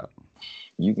listeners find you at?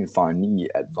 You can find me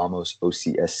at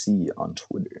VamosOCSC on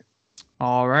Twitter.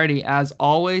 Alrighty. As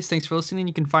always, thanks for listening.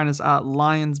 You can find us at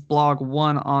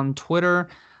LionsBlog1 on Twitter,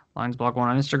 LionsBlog1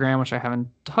 on Instagram, which I haven't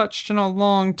touched in a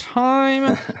long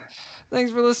time.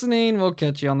 Thanks for listening. We'll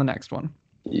catch you on the next one.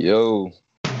 Yo.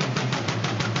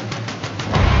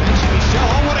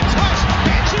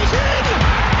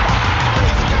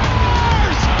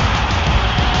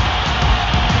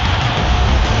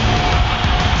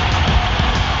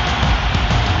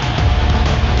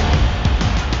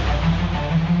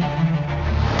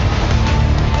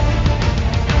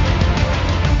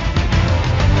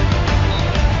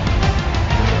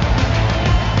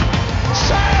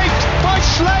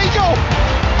 Schlegel!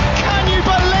 Can you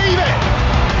believe it?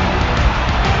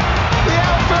 The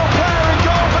outfield player in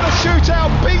goal for the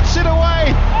shootout beats it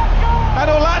away, and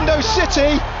Orlando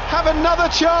City have another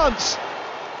chance.